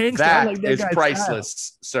 That is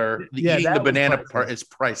priceless, sir. Eating the banana part is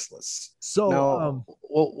priceless. So, now,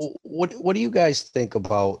 what do you guys think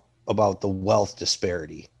about the wealth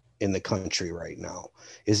disparity in the country right now?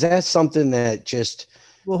 Is that something that just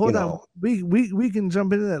hold on? We can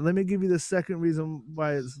jump into that. Let me give you the second reason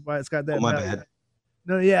why it's got that. Oh, my bad.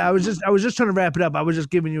 No, yeah, I was just trying to wrap it up. I was just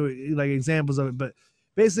giving you examples of it, but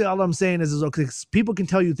basically all I'm saying is okay, people can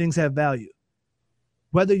tell you things have value.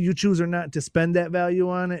 Whether you choose or not to spend that value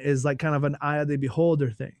on it is kind of an eye of the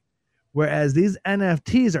beholder thing. Whereas these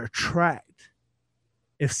NFTs are tracked.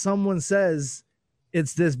 If someone says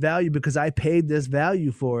it's this value because I paid this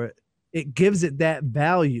value for it, it gives it that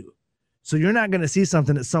value. So you're not going to see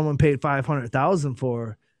something that someone paid $500,000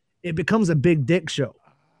 for. It becomes a big dick show.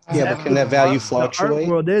 Yeah, but can that value fluctuate? The art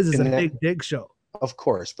world is a big dick show. Of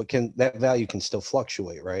course, but that value can still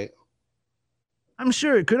fluctuate, right? I'm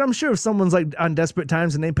sure it could. I'm sure if someone's on desperate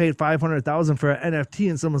times and they paid $500,000 for an NFT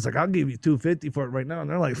and someone's like, I'll give you $250 for it right now. And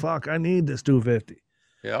they're like, fuck, I need this $250.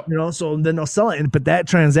 Yeah. So then they'll sell it. But that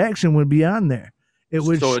transaction would be on there. It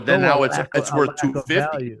would. So then now it's worth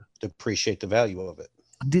 $250. Depreciate the value of it.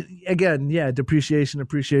 Again, yeah, depreciation,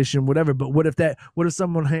 appreciation, whatever. But what if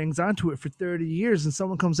someone hangs on to it for 30 years and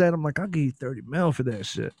someone comes at them like, I'll give you $30 million for that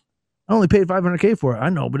shit. I only paid $500K for it. I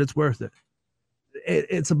know, but it's worth it.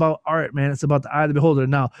 It's about art, man. It's about the eye of the beholder.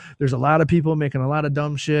 Now, there's a lot of people making a lot of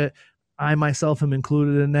dumb shit. I myself am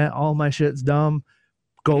included in that. All my shit's dumb.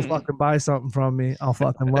 Go fucking buy something from me. I'll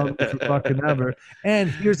fucking love it for fucking ever.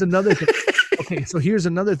 And here's another thing. Okay, so here's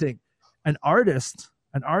another thing. An artist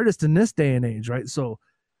in this day and age, right? So,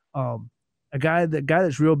 the guy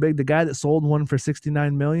that's real big, the guy that sold one for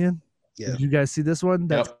 $69 million. Yeah. Did you guys see this one?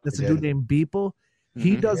 That's a dude named Beeple.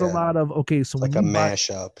 He does a lot of so like a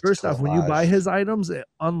mashup. First off, when you buy his items, it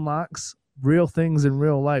unlocks real things in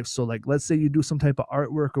real life. So let's say you do some type of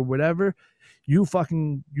artwork or whatever, you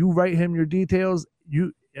write him your details,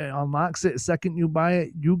 it unlocks it. Second you buy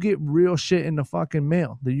it, you get real shit in the fucking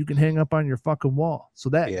mail that you can hang up on your fucking wall. So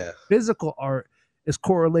that physical art is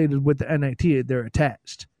correlated with the NFT. They're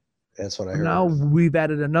attached. That's what I heard. Now we've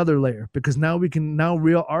added another layer because now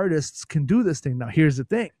real artists can do this thing. Now here's the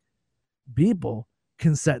thing. People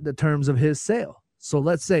can set the terms of his sale. So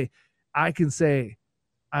let's say I can say,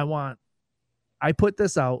 I put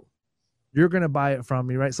this out. You're going to buy it from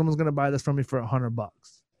me, right? Someone's going to buy this from me for $100.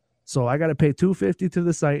 So I got to pay $250 to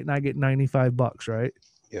the site and I get $95, right?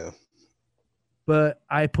 Yeah. But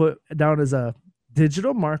I put down as a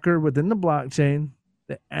digital marker within the blockchain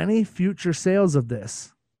that any future sales of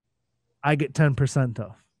this, I get 10%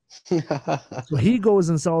 of. So he goes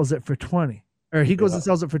and sells it for 20, or he goes and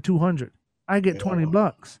sells it for 200. I get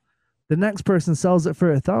 $20. The next person sells it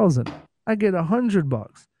for 1,000. I get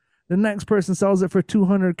 $100. The next person sells it for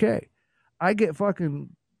 200K. I get fucking,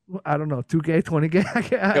 I don't know, 2K,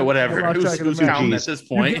 20K. Whatever. Who's counting at this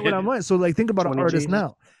point? You get what I'm like. So like, think about an artist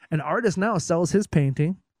now. An artist now sells his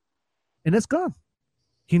painting, and it's gone.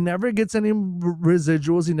 He never gets any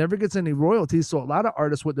residuals. He never gets any royalties. So a lot of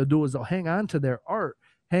artists, what they'll do is they'll hang on to their art,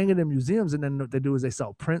 hang it in museums, and then what they do is they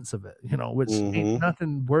sell prints of it, which ain't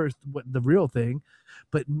nothing worth what the real thing.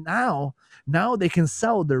 But now they can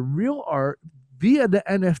sell their real art via the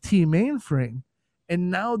NFT mainframe, and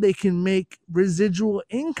now they can make residual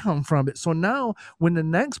income from it. So now when the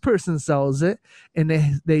next person sells it and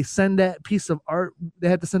they send that piece of art, they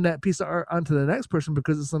have to send that piece of art onto the next person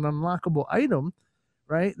because it's an unlockable item,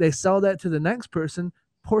 right? They sell that to the next person.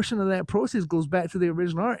 Portion of that proceeds goes back to the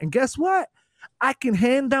original art. And guess what? I can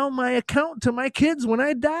hand down my account to my kids when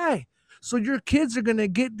I die. So your kids are going to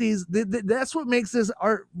get these. That's what makes this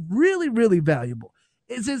art really, really valuable.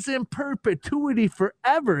 It's in perpetuity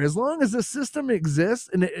forever. As long as the system exists,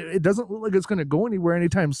 and it doesn't look like it's going to go anywhere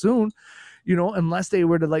anytime soon, unless they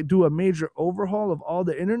were to like do a major overhaul of all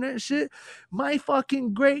the internet shit. My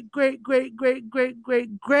fucking great grandkids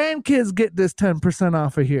get this 10%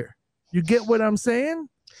 off of here. You get what I'm saying?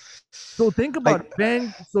 So think about it.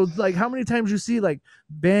 So like how many times you see like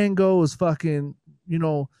Van Gogh's fucking,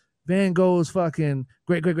 Van Gogh's fucking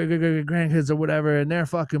great grandkids or whatever, and they're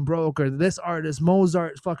fucking broke, or this artist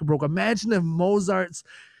Mozart's fucking broke. Imagine if Mozart's,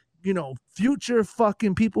 future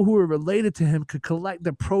fucking people who are related to him could collect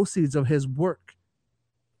the proceeds of his work.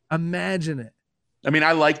 Imagine it. I mean,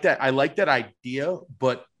 I like that. I like that idea,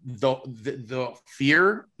 but the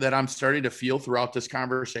fear that I'm starting to feel throughout this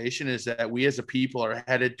conversation is that we as a people are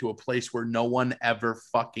headed to a place where no one ever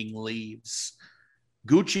fucking leaves.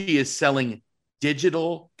 Gucci is selling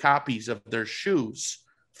digital copies of their shoes.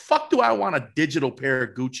 Fuck do I want a digital pair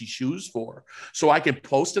of Gucci shoes for? So I can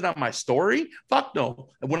post it on my story? Fuck no.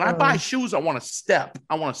 And when I buy shoes, I want to step.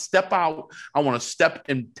 I want to step out. I want to step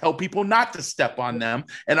and tell people not to step on them.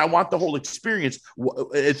 And I want the whole experience.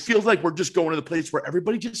 It feels like we're just going to the place where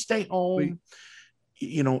everybody just stay home.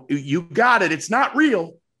 You got it. It's not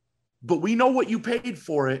real, but we know what you paid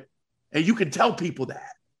for it. And you can tell people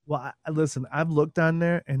that. Well, listen, I've looked on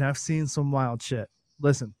there and I've seen some wild shit.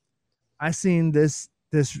 Listen, I seen this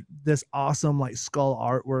awesome like skull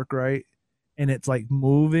artwork, right? And it's like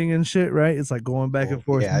moving and shit, right? It's like going back and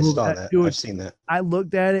forth. Yeah, I saw that. Dude, I've seen that. I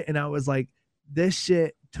looked at it and I was like, this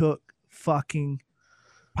shit took fucking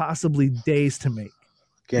possibly days to make.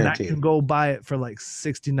 Guaranteed. And I can go buy it for like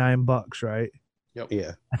 $69, right? Yep.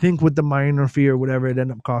 Yeah. I think with the minor fee or whatever, it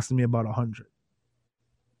ended up costing me about $100.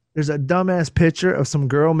 There's a dumbass picture of some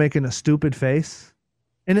girl making a stupid face.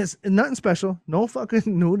 And it's nothing special. No fucking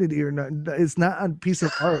nudity or nothing. It's not a piece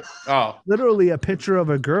of art. Oh. Literally a picture of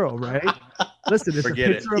a girl, right? Listen, it's a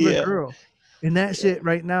picture of a girl. And that shit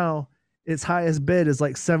right now, its highest bid is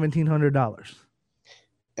like $1,700.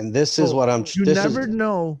 And this is what I'm... You never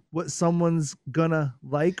know what someone's gonna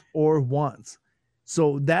like or wants.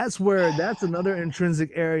 So that's another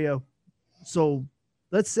intrinsic area. So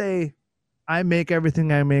let's say I make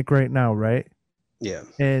everything I make right now, right? Yeah.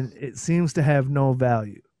 And it seems to have no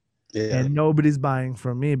value. Yeah. And nobody's buying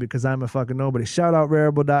from me because I'm a fucking nobody. Shout out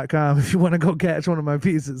Rarible.com if you want to go catch one of my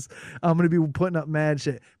pieces. I'm going to be putting up mad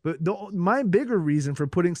shit. But my bigger reason for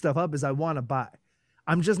putting stuff up is I want to buy.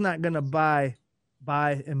 I'm just not going to buy.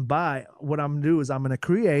 What I'm going to do is I'm going to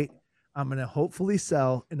create, I'm going to hopefully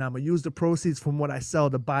sell, and I'm going to use the proceeds from what I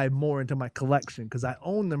sell to buy more into my collection because I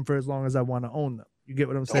own them for as long as I want to own them. You get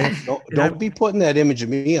what I'm saying? Don't be putting that image of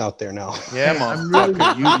me out there now. Yeah,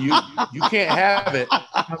 motherfucker. You can't have it.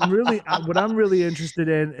 What I'm really interested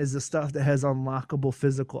in is the stuff that has unlockable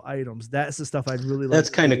physical items. That's the stuff I'd really like.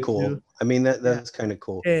 That's kind of cool. I mean, that's kind of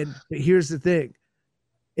cool. But here's the thing.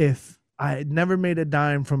 If I had never made a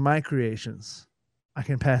dime from my creations, I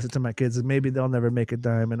can pass it to my kids and maybe they'll never make a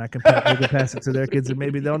dime, and they can pass it to their kids and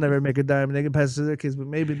maybe they'll never make a dime and they can pass it to their kids, but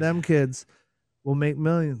maybe them kids will make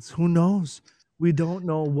millions. Who knows? We don't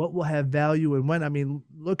know what will have value and when. I mean,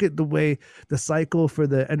 look at the way the cycle for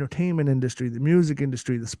the entertainment industry, the music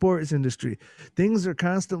industry, the sports industry. Things are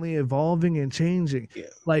constantly evolving and changing. Yeah.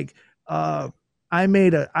 Like I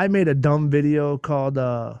made a dumb video called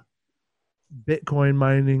Bitcoin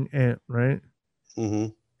mining ant, right? Mm-hmm.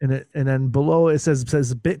 And then below it says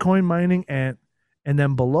Bitcoin mining ant, and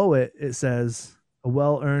then below it says a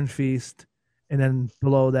well-earned feast. And then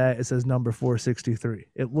below that, it says number 463.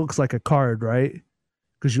 It looks like a card, right?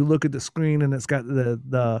 Because you look at the screen and it's got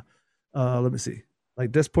the let me see.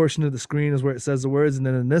 Like this portion of the screen is where it says the words. And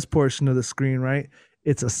then in this portion of the screen, right,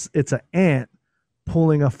 it's an ant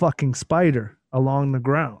pulling a fucking spider along the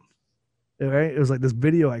ground. Right? It was like this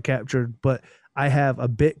video I captured, but I have a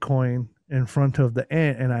Bitcoin in front of the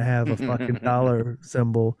ant and I have a fucking dollar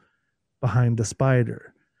symbol behind the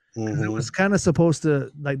spider. Mm-hmm. It was kind of supposed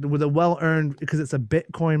to, like, with a well-earned, because it's a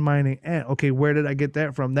Bitcoin mining ant. Okay, where did I get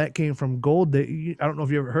that from? That came from gold. I don't know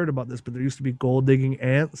if you ever heard about this, but there used to be gold digging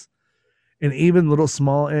ants, and even little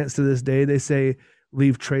small ants to this day, they say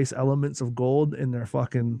leave trace elements of gold in their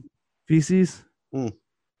fucking feces. Mm.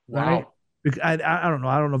 Right? Wow. I don't know.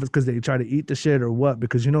 I don't know if it's because they try to eat the shit or what,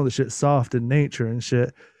 because you know the shit's soft in nature and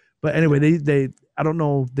shit. But anyway, they I don't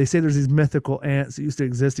know. They say there's these mythical ants that used to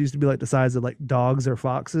exist. They used to be like the size of like dogs or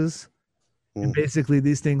foxes. Mm. And basically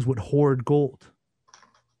these things would hoard gold.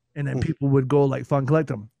 And then people would go like fun collect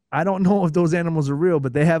them. I don't know if those animals are real,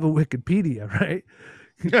 but they have a Wikipedia, right?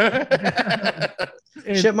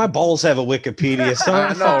 Shit, my balls have a Wikipedia. So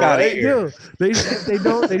fuck out of here. They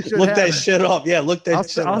don't. They should look that shit up. Yeah, look that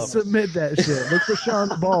shit up. I'll submit that shit. Look for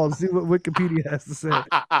Sean's balls. See what Wikipedia has to say.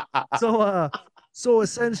 So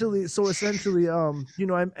essentially, you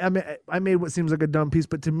know, I made what seems like a dumb piece,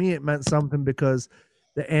 but to me it meant something because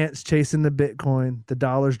the ants chasing the Bitcoin, the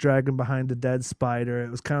dollars dragging behind the dead spider.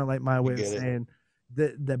 It was kind of like my way of saying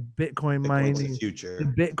the Bitcoin mining,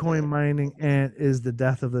 the Bitcoin mining ant is the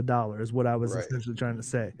death of the dollar, is what I was essentially trying to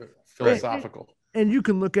say. Philosophical. And you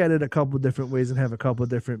can look at it a couple of different ways and have a couple of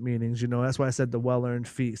different meanings. You know, that's why I said the well-earned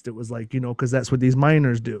feast. It was like, you know, because that's what these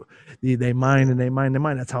miners do. They mine and they mine.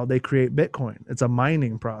 That's how they create Bitcoin. It's a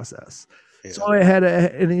mining process. Yeah. So I had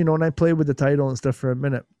and I played with the title and stuff for a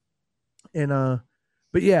minute. And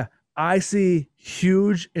but yeah, I see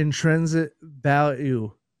huge intrinsic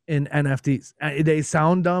value in NFTs. They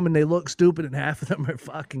sound dumb and they look stupid, and half of them are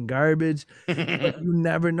fucking garbage. But you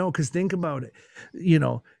never know, because think about it. You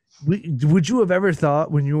know, would you have ever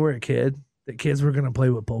thought when you were a kid that kids were going to play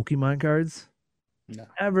with Pokemon cards? No.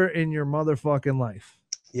 Ever in your motherfucking life?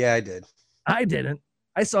 Yeah, I did. I didn't.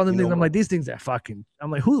 I saw them things. I'm like, these things are fucking.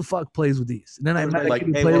 I'm like, who the fuck plays with these? And then I met like,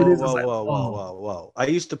 hey, whoa. I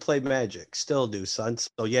used to play Magic, still do, son.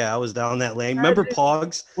 So yeah, I was down that lane. Remember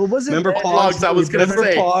Pogs? Well, was it? Remember Pogs? I was gonna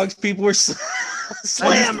say Pogs. People were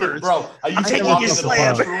slammers, bro. I used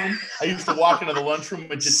to walk into the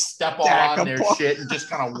lunchroom and just step on their shit and just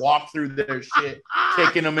kind of walk through their shit,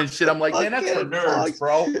 kicking them and shit. I'm like, man, that's for nerds,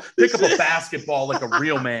 bro. Pick up a basketball like a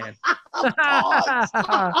real man.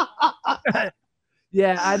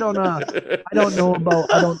 Yeah, I don't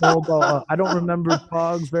remember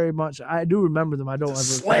Pogs very much. I do remember them. I don't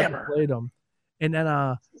ever play them. And then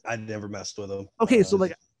I never messed with them. Okay, so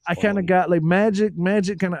like I kind of got like Magic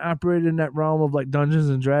kind of operated in that realm of like Dungeons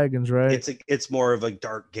and Dragons, right? It's more of a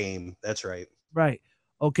dark game. That's right. Right.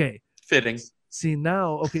 Okay. Fitting. See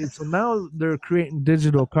now, so now they're creating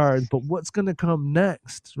digital cards, but what's gonna come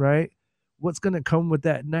next, right? What's gonna come with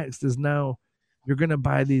that next is now you're going to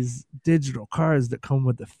buy these digital cards that come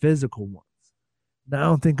with the physical ones.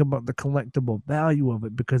 Now think about the collectible value of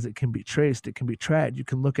it, because it can be traced, it can be tracked. You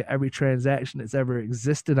can look at every transaction that's ever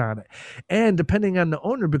existed on it. And depending on the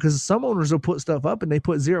owner, because some owners will put stuff up and they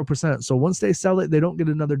put 0%. So once they sell it, they don't get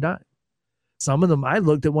another dime. Some of them, I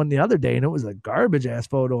looked at one the other day and it was a garbage ass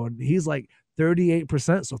photo, and he's like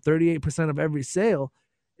 38%. So 38% of every sale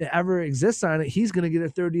that ever exists on it, he's going to get a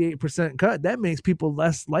 38% cut. That makes people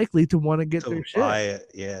less likely to want to get their shit. Buy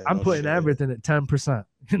it. Yeah, I'm putting everything at 10%.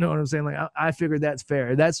 You know what I'm saying? Like I figured that's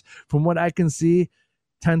fair. That's, from what I can see,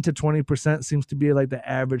 10 to 20% seems to be like the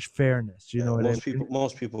average fairness. You know what I mean?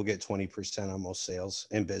 Most people get 20% on most sales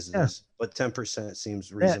in business, but 10%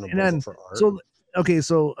 seems reasonable for art. So okay,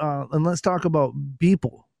 so and let's talk about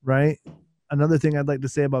Beeple, right? Another thing I'd like to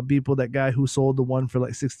say about Beeple, that guy who sold the one for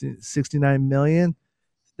like 69 million.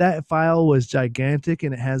 That file was gigantic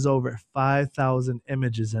and it has over 5,000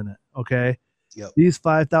 images in it. Okay. Yep. These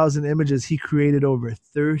 5,000 images he created over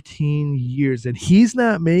 13 years, and he's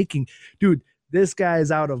not making, dude, this guy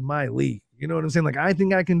is out of my league. You know what I'm saying? Like, I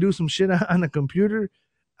think I can do some shit on a computer.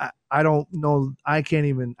 I don't know. I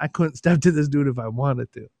couldn't step to this dude if I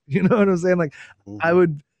wanted to. You know what I'm saying? Like, I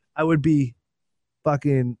would be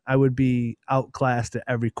I would be outclassed at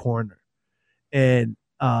every corner. And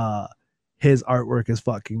his artwork is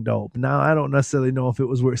fucking dope. Now I don't necessarily know if it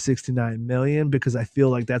was worth 69 million because I feel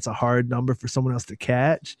like that's a hard number for someone else to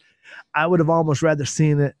catch. I would have almost rather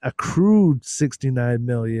seen it accrued 69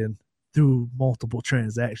 million through multiple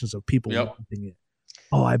transactions of people wanting it.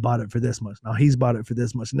 Oh, I bought it for this much. Now he's bought it for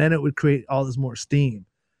this much. And then it would create all this more steam.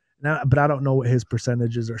 Now, but I don't know what his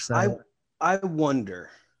percentages are saying. I wonder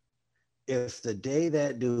if the day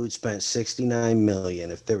that dude spent 69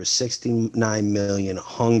 million, if there was 69 million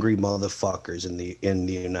hungry motherfuckers in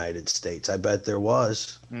the United States. I bet there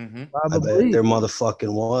was. Mm-hmm. I bet there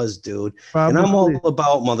motherfucking was, dude. Probably. And I'm all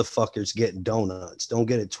about motherfuckers getting donuts. Don't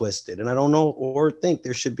get it twisted. And I don't know or think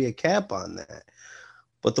there should be a cap on that.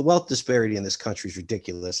 But the wealth disparity in this country is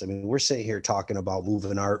ridiculous. I mean, we're sitting here talking about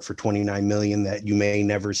moving art for 29 million that you may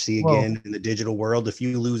never see again in the digital world. If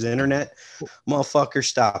you lose internet, motherfucker,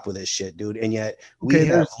 stop with this shit, dude. And yet we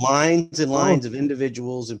have lines and lines of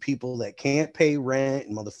individuals and people that can't pay rent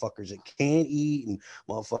and motherfuckers that can't eat and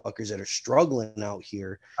motherfuckers that are struggling out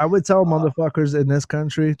here. I would tell motherfuckers in this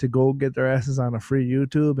country to go get their asses on a free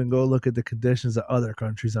YouTube and go look at the conditions of other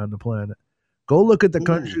countries on the planet. Go look at the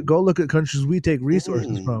country. Go look at countries we take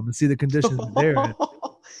resources from and see the conditions they're in.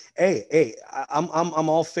 Hey, I'm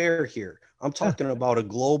all fair here. I'm talking about a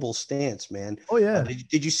global stance, man. Oh yeah.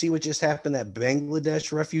 Did you see what just happened at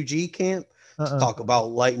Bangladesh refugee camp? Talk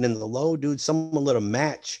about lightening the load, dude. Someone lit a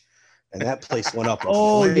match, and that place went up.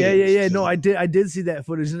 Oh yeah. No, I did see that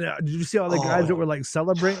footage. Did you see all the guys that were like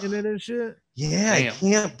celebrating it and shit? Yeah, damn. I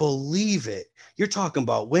can't believe it. You're talking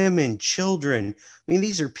about women, children. I mean,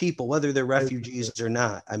 these are people, whether they're refugees or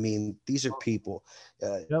not. I mean, these are people.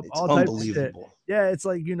 It's unbelievable. Yeah, it's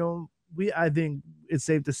like, I think it's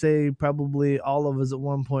safe to say probably all of us at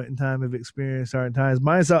one point in time have experienced hard times.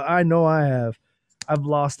 Myself, I know I have. I've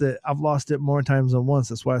lost it. I've lost it more times than once.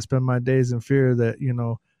 That's why I spend my days in fear that,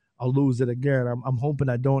 I'll lose it again. I'm hoping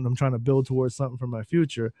I don't. I'm trying to build towards something for my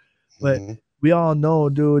future. But we all know,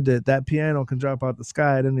 dude, that piano can drop out the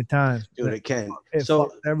sky at any time. Dude, it can. It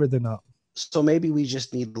fucks everything up. So maybe we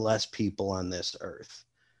just need less people on this earth.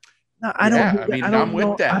 No, I don't. I'm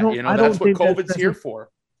with that. That's what COVID's here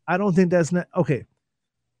for. I don't think that's not okay.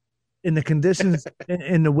 In the conditions,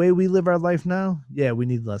 in the way we live our life now, yeah, we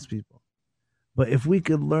need less people. But if we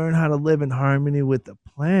could learn how to live in harmony with the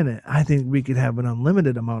planet, I think we could have an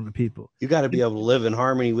unlimited amount of people. You got to be able to live in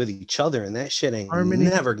harmony with each other, and that shit ain't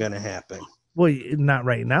never gonna happen. Well, not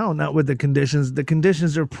right now, not with the conditions. The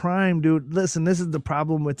conditions are prime, dude. Listen, this is the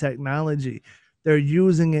problem with technology. They're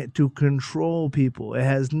using it to control people. It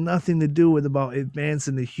has nothing to do with about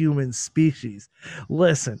advancing the human species.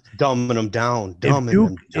 Listen. Dumbing them down.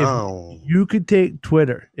 If you could take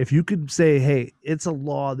Twitter. If you could say, hey, it's a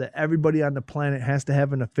law that everybody on the planet has to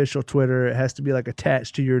have an official Twitter. It has to be like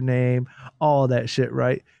attached to your name. All that shit,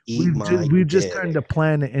 right? We just turned the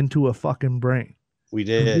planet into a fucking brain. We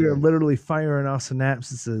did. We are literally firing off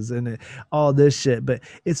synapses and all this shit, but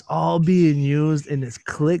it's all being used in this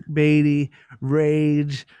clickbaity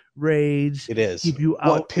rage. It is. Keep you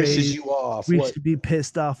what pisses you off? We should be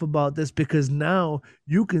pissed off about this because now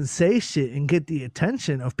you can say shit and get the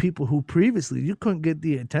attention of people who previously you couldn't get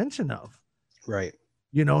the attention of. Right.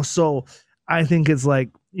 So I think it's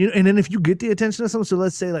like, and then if you get the attention of someone, so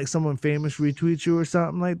let's say like someone famous retweets you or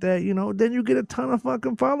something like that, then you get a ton of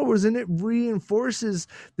fucking followers and it reinforces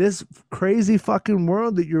this crazy fucking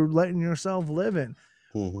world that you're letting yourself live in.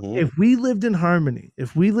 Mm-hmm. If we lived in harmony,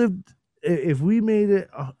 if we made it,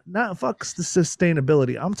 not fuck the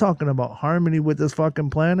sustainability, I'm talking about harmony with this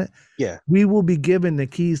fucking planet. Yeah. We will be given the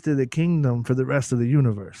keys to the kingdom for the rest of the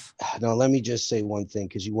universe. Now, let me just say one thing,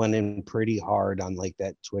 because you went in pretty hard on like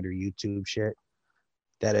that Twitter, YouTube shit.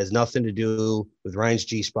 That has nothing to do with Ryan's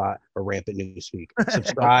G-Spot or Rampant Newspeak.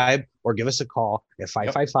 Subscribe or give us a call at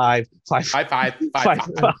 555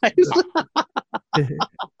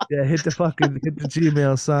 Yeah, hit the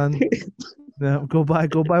Gmail, son. Yeah, go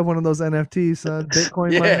buy one of those NFTs, son.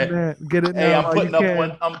 Bitcoin money, man. Get it now.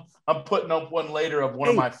 Hey, I'm putting up one later of one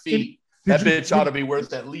of my feet. That bitch ought to be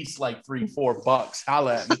worth at least like $3-4.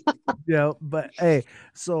 Holla at me. Yeah, but hey,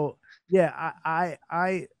 so yeah,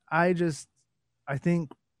 I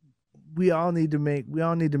think we all need to make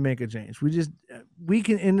a change. We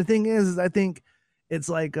can, and the thing is I think it's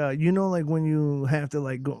like like when you have to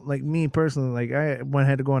like go, like me personally, like I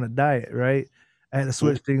had to go on a diet, right? I had to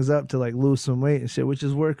switch things up to like lose some weight and shit, which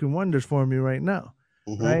is working wonders for me right now,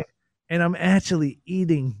 right? And I'm actually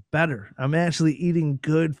eating better. I'm actually eating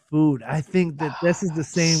good food. I think that this is the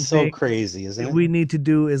same thing. So crazy, isn't it? We need to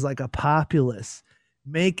do is like a populace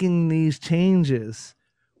making these changes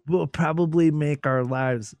will probably make our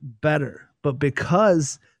lives better but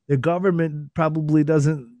because the government probably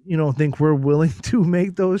doesn't, think we're willing to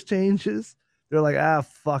make those changes, they're like,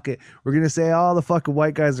 fuck it. We're going to say all the fucking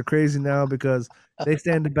white guys are crazy now because they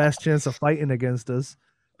stand the best chance of fighting against us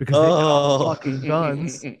because they got all the fucking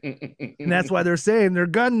guns. And that's why they're saying they're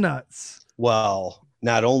gun nuts. Well,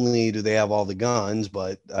 not only do they have all the guns,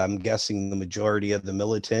 but I'm guessing the majority of the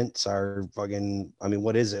militants are fucking, I mean,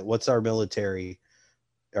 what is it? What's our military?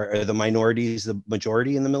 Are the minorities the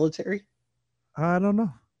majority in the military? I don't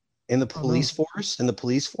know. In the police force?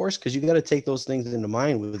 Because you got to take those things into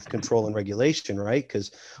mind with control and regulation, right?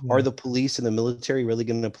 Because are the police and the military really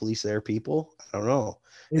going to police their people? I don't know.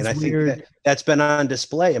 It's I weird. think that's been on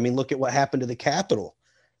display. I mean, look at what happened to the Capitol.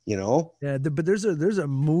 Yeah, but there's a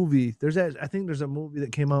movie. I think there's a movie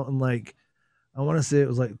that came out in like, I want to say it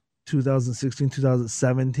was like 2016,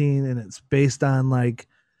 2017, and it's based on like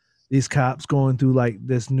these cops going through like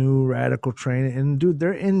this new radical training. And dude,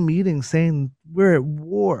 they're in meetings saying we're at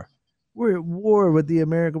war. We're at war with the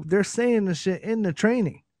American. They're saying the shit in the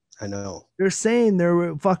training. I know. They're saying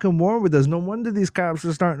they're at fucking war with us. No wonder these cops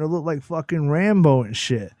are starting to look like fucking Rambo and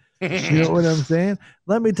shit. You know what I'm saying?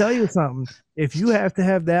 Let me tell you something. If you have to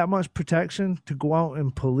have that much protection to go out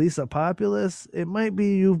and police a populace, it might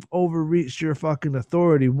be you've overreached your fucking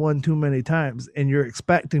authority one too many times and you're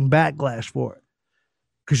expecting backlash for it.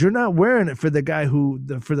 Because you're not wearing it for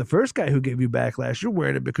for the first guy who gave you backlash. You're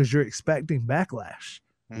wearing it because you're expecting backlash.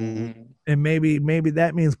 Mm-hmm. And maybe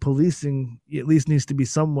that means policing at least needs to be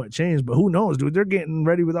somewhat changed. But who knows, dude? They're getting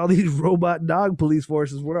ready with all these robot dog police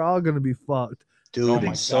forces. We're all going to be fucked.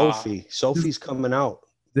 Dude, Sophie's coming out.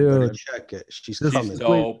 Dude, check it. She's coming.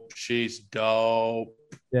 She's dope.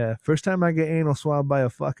 Yeah, first time I get anal swabbed by a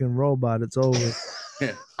fucking robot, it's over.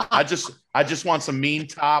 I just want some mean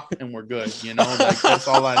top and we're good. Like that's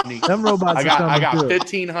all I need. Them robots. I got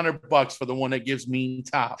 $1,500 for the one that gives mean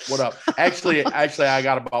top. What up? Actually, I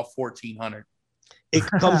got about $1,400. It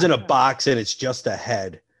comes in a box and it's just a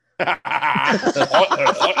head. That's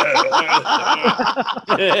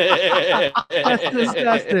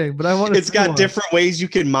disgusting, but I want. It's got different ways you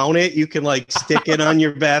can mount it. You can like stick it on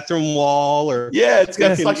your bathroom wall, or it's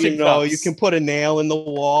got suction cups. You can put a nail in the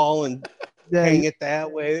wall and hang it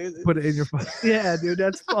that way. Put it in your phone. Yeah, dude,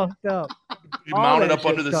 that's fucked up. You mount it up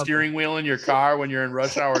under the steering wheel in your car when you're in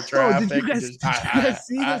rush hour traffic. Did you guys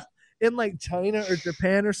see this in like China or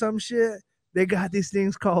Japan or some shit? They got these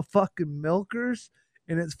things called fucking milkers.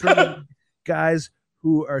 And it's for guys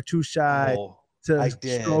who are too shy to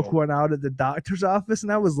stroke one out at the doctor's office.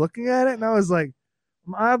 And I was looking at it and I was like,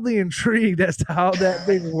 I'm oddly intrigued as to how that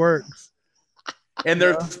thing works. And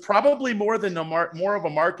there's probably more of a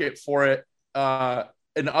market for it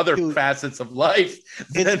in other facets of life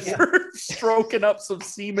than for stroking up some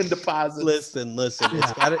semen deposits. Listen.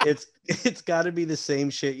 It's gotta be the same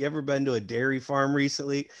shit. You ever been to a dairy farm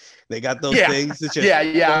recently? They got those things that just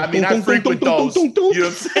I mean, I frequent those. You know what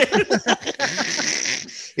I'm saying?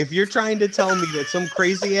 If you're trying to tell me that some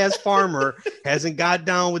crazy ass farmer hasn't got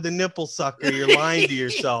down with the nipple sucker, you're lying to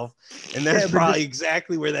yourself. And that's probably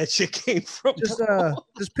exactly where that shit came from.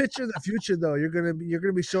 Just picture the future though. You're gonna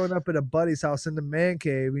be showing up at a buddy's house in the man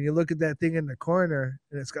cave, and you look at that thing in the corner,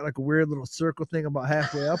 and it's got like a weird little circle thing about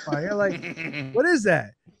halfway up on it. You're like, what is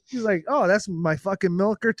that? He's like, oh, that's my fucking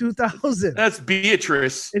Milker 2000. That's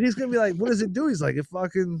Beatrice. And he's gonna be like, what does it do? He's like, it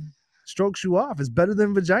fucking strokes you off. It's better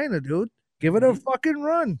than vagina, dude. Give it a fucking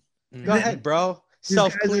run. Go ahead, bro.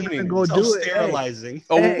 Self-cleaning, self-sterilizing.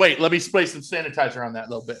 Wait, let me spray some sanitizer on that a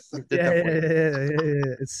little bit. Yeah.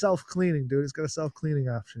 It's self-cleaning, dude. It's got a self-cleaning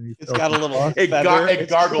option. It's got a little it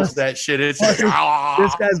gargles that shit. It's this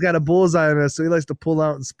guy's got a bullseye on us, so he likes to pull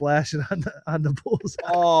out and splash it on the bullseye.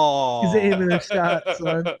 Oh, he's aiming a shot,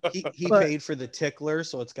 son. He paid for the tickler,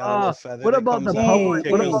 so it's got a little feather. What about the public?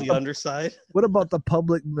 What about the underside? What about the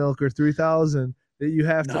public Milker 3000 that you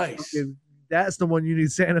have to? That's the one you need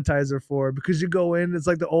sanitizer for, because you go in, it's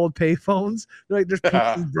like the old payphones. They're like, there's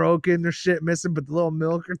pieces broken, there's shit missing, but the little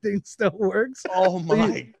milker thing still works. Oh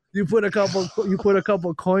my! You put a couple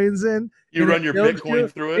coins in. You run your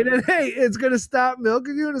Bitcoin through it, and then hey, it's gonna stop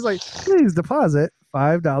milking you, and it's like, please deposit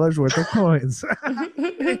 $5 worth of coins.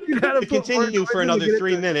 You gotta continue for another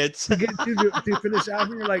 3 minutes to get you to finish out.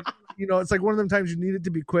 And you're like, it's like one of them times you need it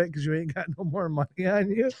to be quick because you ain't got no more money on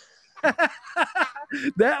you.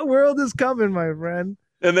 That world is coming, my friend.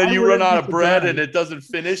 And then you run out of bread and it doesn't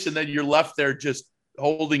finish, and then you're left there just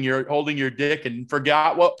holding your dick and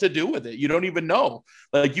forgot what to do with it. You don't even know.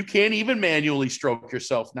 Like, you can't even manually stroke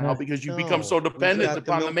yourself now because you become so dependent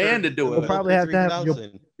upon the man to do it. You'll probably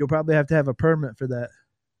have to have a permit for that.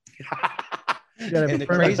 And the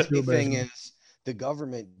crazy thing is, the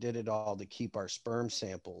government did it all to keep our sperm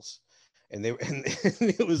samples. and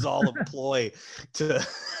it was all a ploy to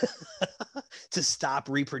to stop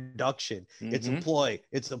reproduction. It's a ploy.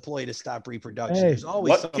 It's a ploy to stop reproduction. Hey, There's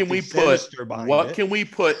always what can we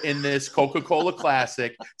put in this Coca-Cola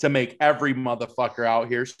Classic to make every motherfucker out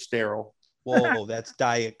here sterile? Whoa, that's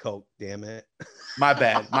Diet Coke, damn it. My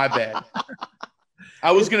bad.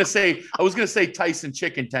 I was gonna say Tyson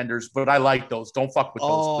chicken tenders, but I like those. Don't fuck with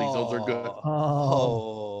those, please. Those are good.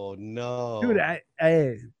 Oh no, dude!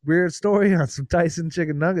 I weird story on some Tyson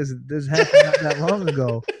chicken nuggets. This happened not that long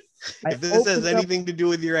ago. If this has anything to do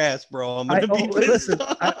with your ass, bro, I'm gonna be pissed. Listen,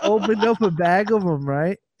 I opened up a bag of them,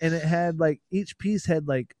 right, and it had like each piece had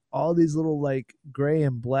like all these little like gray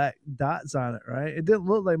and black dots on it, right? It didn't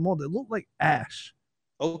look like mold. It looked like ash.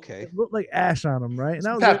 Okay, it looked like ash on them, right? And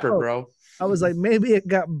I was pepper, like, bro. I was like, maybe it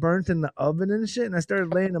got burnt in the oven and shit. And I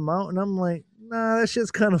started laying them out, and I'm like, nah, that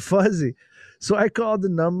shit's kind of fuzzy. So I called the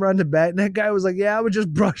number on the back, and that guy was like, yeah, I would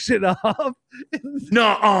just brush it off.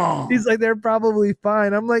 No, he's like, they're probably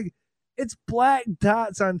fine. I'm like, it's black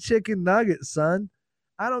dots on chicken nuggets, son.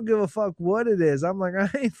 I don't give a fuck what it is. I'm like, I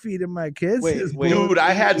ain't feeding my kids. Wait, dude,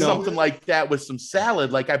 I had something like that with some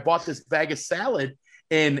salad. Like I bought this bag of salad,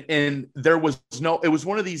 and there was it was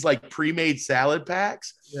one of these like pre-made salad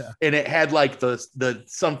packs. Yeah. And it had like the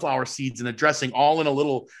sunflower seeds and the dressing all in a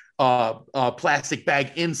little plastic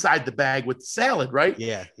bag inside the bag with the salad, right?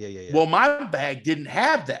 Yeah. Well, my bag didn't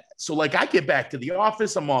have that. So like I get back to the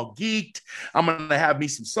office, I'm all geeked. I'm going to have me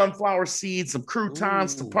some sunflower seeds, some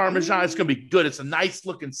croutons, some Parmesan. It's going to be good. It's a nice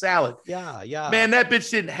looking salad. Yeah. Man, that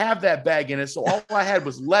bitch didn't have that bag in it. So all I had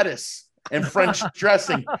was lettuce and French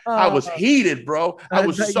dressing. I was heated, bro. I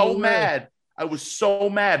was so mad. I was so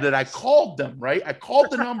mad that I called them, right? I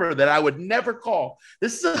called the number that I would never call.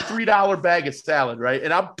 This is a $3 bag of salad, right?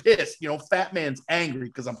 And I'm pissed. You know, fat man's angry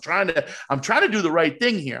because I'm trying to do the right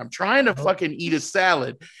thing here. I'm trying to fucking eat a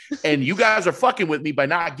salad. And you guys are fucking with me by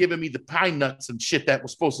not giving me the pine nuts and shit that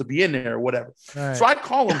was supposed to be in there or whatever. Right. So I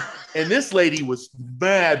call him, and this lady was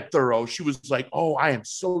mad thorough. She was like, oh, I am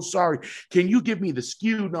so sorry. Can you give me the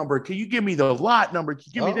SKU number? Can you give me the lot number? Can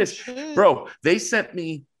you give me this? Shit. Bro, they sent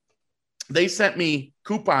me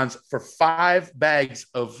coupons for 5 bags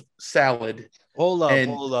of salad. Hold up.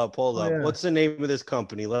 Yeah. What's the name of this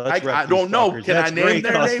company? I don't know. Can That's I name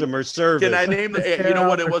their customer name? service? Can I name the, you know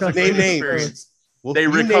what? It was a great experience. Well, they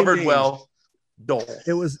recovered well. Dole.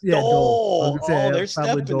 It was Dole. They're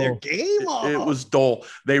stepping their game up. It was Dole.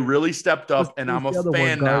 They really stepped up, and I'm a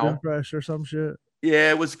fan now. Fresh or some shit.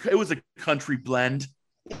 Yeah, it was a country blend.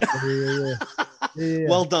 Yeah.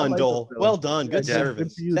 Well done, Dole. Well done. Good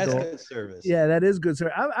service. Good you, That's Dole. good service. Yeah, that is good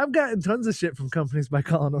service. I've gotten tons of shit from companies by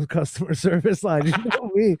calling those customer service lines. You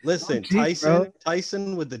know me. Listen, cheap,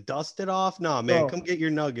 Tyson with the dusted off. Nah, man, come get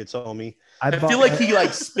your nuggets, homie. I feel like he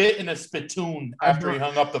like spit in a spittoon after he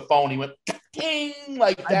hung up the phone. He went ding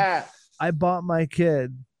like that. I bought my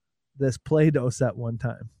kid this Play-Doh set one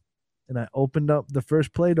time, and I opened up the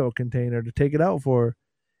first Play-Doh container to take it out for her,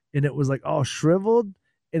 and it was like all shriveled.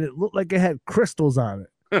 And it looked like it had crystals on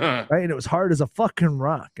it, right? And it was hard as a fucking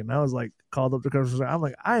rock. And I was like, called up the customer. I'm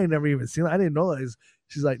like, I ain't never even seen it. I didn't know that.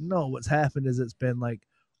 She's like, no, what's happened is it's been like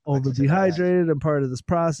over dehydrated and part of this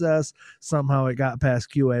process. Somehow it got past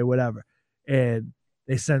QA, whatever. And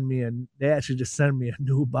they actually just send me a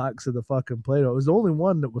new box of the fucking Play-Doh. It was the only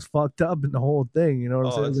one that was fucked up in the whole thing. You know what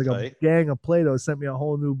I'm saying? It was like a gang of Play-Doh sent me a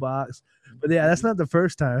whole new box. But yeah, that's not the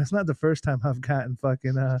first time. That's not the first time I've gotten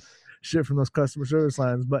fucking shit from those customer service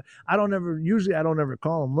lines. But I don't ever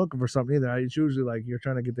call them looking for something either. It's usually like you're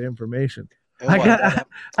trying to get the information. I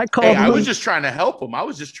was just trying to help them. I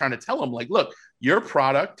was just trying to tell them, like, look, your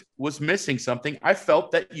product was missing something. I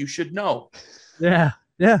felt that you should know. Yeah.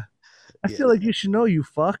 I feel like you should know, you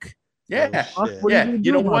fuck. Yeah.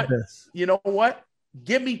 You know what? You know what?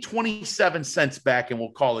 Give me 27 cents back and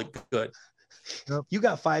we'll call it good. Yep. You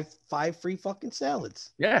got five free fucking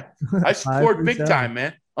salads. Yeah. I scored big time,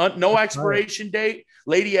 man. No expiration date.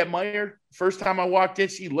 Lady at Meijer, first time I walked in,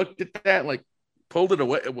 she looked at that, like pulled it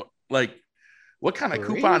away. Like, what kind of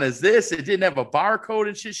coupon is this? It didn't have a barcode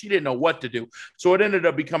and shit. She didn't know what to do. So it ended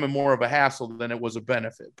up becoming more of a hassle than it was a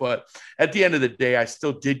benefit. But at the end of the day, I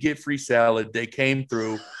still did get free salad. They came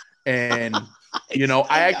through, and you know,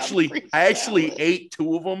 I actually ate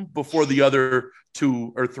 2 of them before the other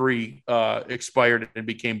 2 or 3 expired and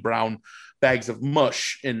became brown bags of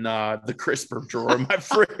mush in the crisper drawer of my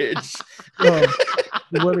fridge.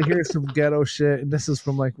 You want to hear some ghetto shit? And this is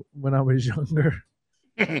from like when I was younger.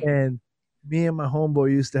 And me and my homeboy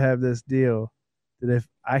used to have this deal that if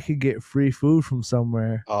I could get free food from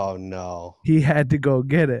somewhere, oh no, he had to go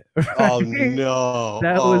get it. Right? Oh no,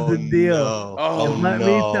 that was the deal. No. And let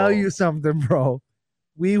me tell you something, bro.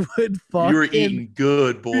 we would fucking You were eating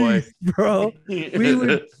good, boy. feast, bro. We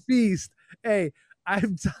would feast. Hey,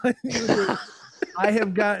 I'm telling you this. I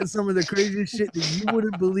have gotten some of the craziest shit that you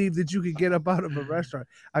wouldn't believe that you could get up out of a restaurant.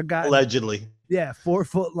 I got allegedly. Yeah, 4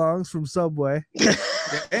 foot longs from Subway.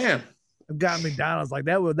 Damn. I've got McDonald's like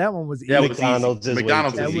that. That one was easy. Yeah, McDonald's is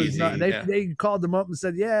McDonald's way was too easy. Not, they called them up and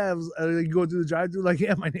said, "Yeah, you go through the drive-thru." Like,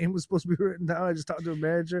 yeah, my name was supposed to be written down. I just talked to a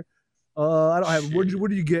manager. I don't have.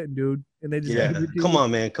 What are you getting, dude? And they just come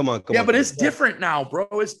on, man, come on. Yeah, but it's different now, bro.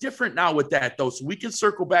 It's different now with that though. So we can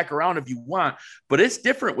circle back around if you want, but it's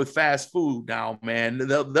different with fast food now, man.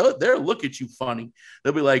 They'll look at you funny.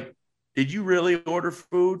 They'll be like, "Did you really order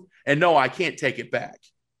food?" And no, I can't take it back.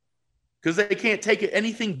 Because they can't take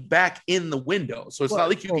anything back in the window, so it's not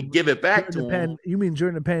like you can give it back to them. You mean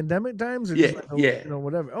during the pandemic times? Or yeah, you know,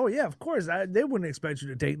 whatever. Oh yeah, of course. They wouldn't expect you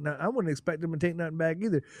to take. I wouldn't expect them to take nothing back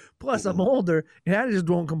either. Plus, I'm older, and I just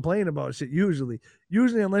don't complain about shit. Usually,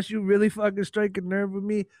 unless you really fucking strike a nerve with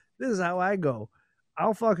me, this is how I go.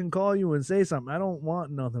 I'll fucking call you and say something. I don't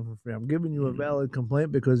want nothing for free. I'm giving you a valid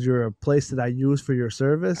complaint because you're a place that I use for your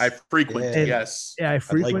service. I frequent, yes. Yeah, I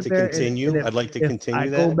frequent. I'd like to continue. I'd like to continue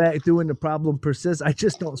that. I go back through and the problem persists. I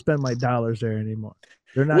just don't spend my dollars there anymore.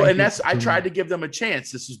 They're not. Well, and I tried to give them a chance.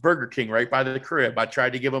 This is Burger King right by the crib. I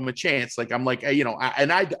tried to give them a chance. Like I'm like, hey, you know,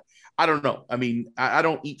 I don't know. I mean, I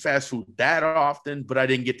don't eat fast food that often, but I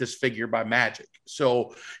didn't get this figure by magic.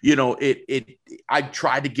 So, you know, I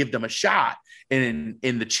tried to give them a shot. And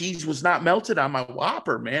the cheese was not melted on my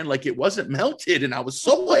Whopper, man. Like it wasn't melted. And I was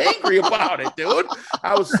so angry about it, dude.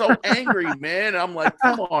 I was so angry, man. I'm like,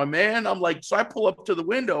 come on, man. I'm like, so I pull up to the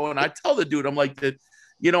window and I tell the dude, I'm like,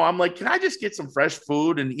 can I just get some fresh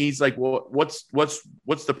food? And he's like, well, what's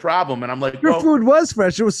the problem? And I'm like, your food was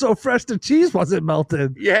fresh. It was so fresh. The cheese wasn't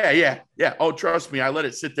melted. Yeah. Oh, trust me. I let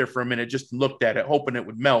it sit there for a minute, just looked at it, hoping it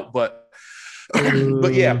would melt. But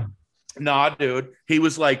yeah, nah, dude. He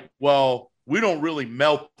was like, well, we don't really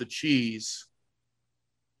melt the cheese.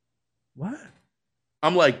 What?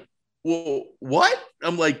 I'm like, well, what?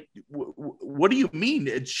 I'm like, what do you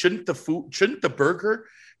mean? Shouldn't the burger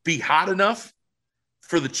be hot enough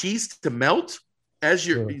for the cheese to melt as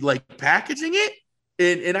you're like packaging it?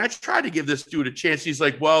 And I tried to give this dude a chance. He's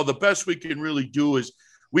like, well, the best we can really do is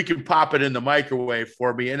we can pop it in the microwave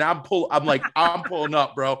for me. And I'm pulling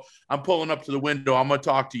up, bro. I'm pulling up to the window. I'm going to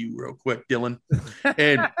talk to you real quick, Dylan.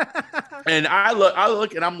 And I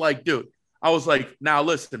look and I'm like, dude, I was like, now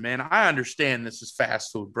listen, man, I understand this is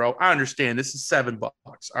fast food, bro. I understand this is $7.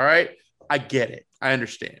 All right. I get it. I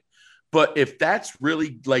understand. But if that's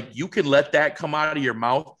really like, you can let that come out of your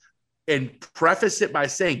mouth and preface it by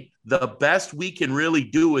saying the best we can really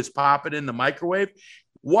do is pop it in the microwave.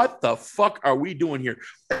 What the fuck are we doing here?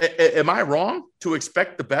 Am I wrong to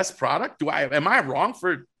expect the best product? Am I wrong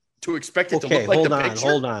to expect it to look like the picture?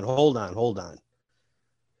 Hold on.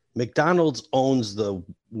 McDonald's owns the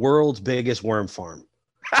world's biggest worm farm.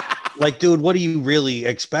 Like, dude, what are you really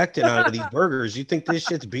expecting out of these burgers? You think this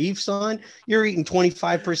shit's beef, son? You're eating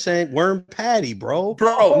 25% worm patty, bro.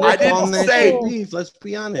 Bro, I didn't say beef. Let's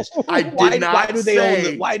be honest. Why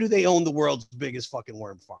do they own the world's biggest fucking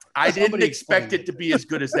worm farm? I didn't expect it to be as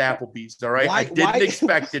good as Applebee's. All right, I didn't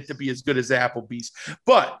expect it to be as good as Applebee's.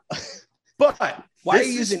 But why are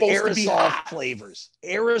you using aerosol flavors?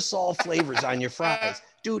 Aerosol flavors on your fries,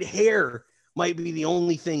 dude. Hair might be the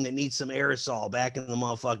only thing that needs some aerosol back in the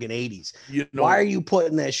motherfucking 80s. Why are you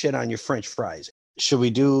putting that shit on your French fries? Should we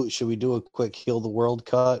do a quick heal the world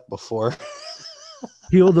cut before?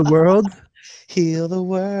 Heal the world? Heal the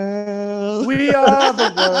world. We are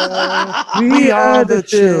the world. We are the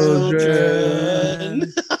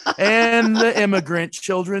children. And the immigrant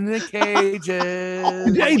children in the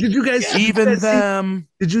cages. Hey, did you guys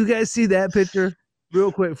Did you guys see that picture?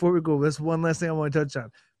 Real quick before we go, that's one last thing I want to touch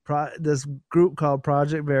on. This group called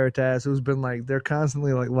Project Veritas, who's been like, they're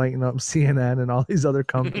constantly like lighting up CNN and all these other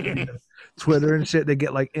companies, Twitter and shit. They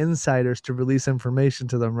get like insiders to release information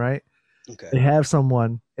to them, right? Okay. They have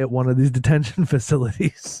someone at one of these detention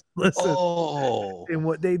facilities. Listen. Oh. And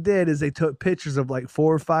what they did is they took pictures of like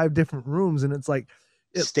 4 or 5 different rooms, and it's like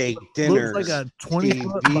steak dinners, looks like a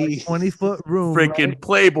 20-foot by 20-foot room. Freaking right?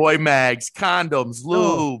 Playboy mags, condoms,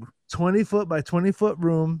 lube. 20-foot by 20-foot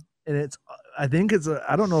room, and it's I think it's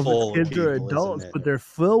I don't know if it's kids or adults, but they're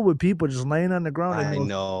filled with people just laying on the ground. I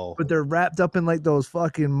know. But they're wrapped up in like those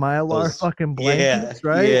fucking Mylar fucking blankets,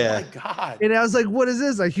 right? Yeah. Oh my God. And I was like, what is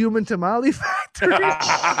this? A human tamale factory?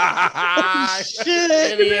 Shit.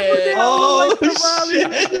 Oh,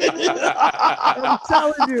 shit. I'm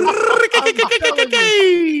telling you.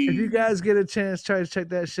 If you guys get a chance, try to check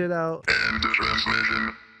that shit out. End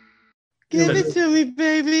transmission. Give it to me,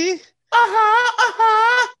 baby.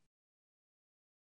 uh-huh.